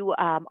hope you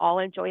all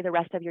enjoy the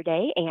rest of your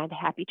day, and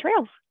happy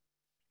trails.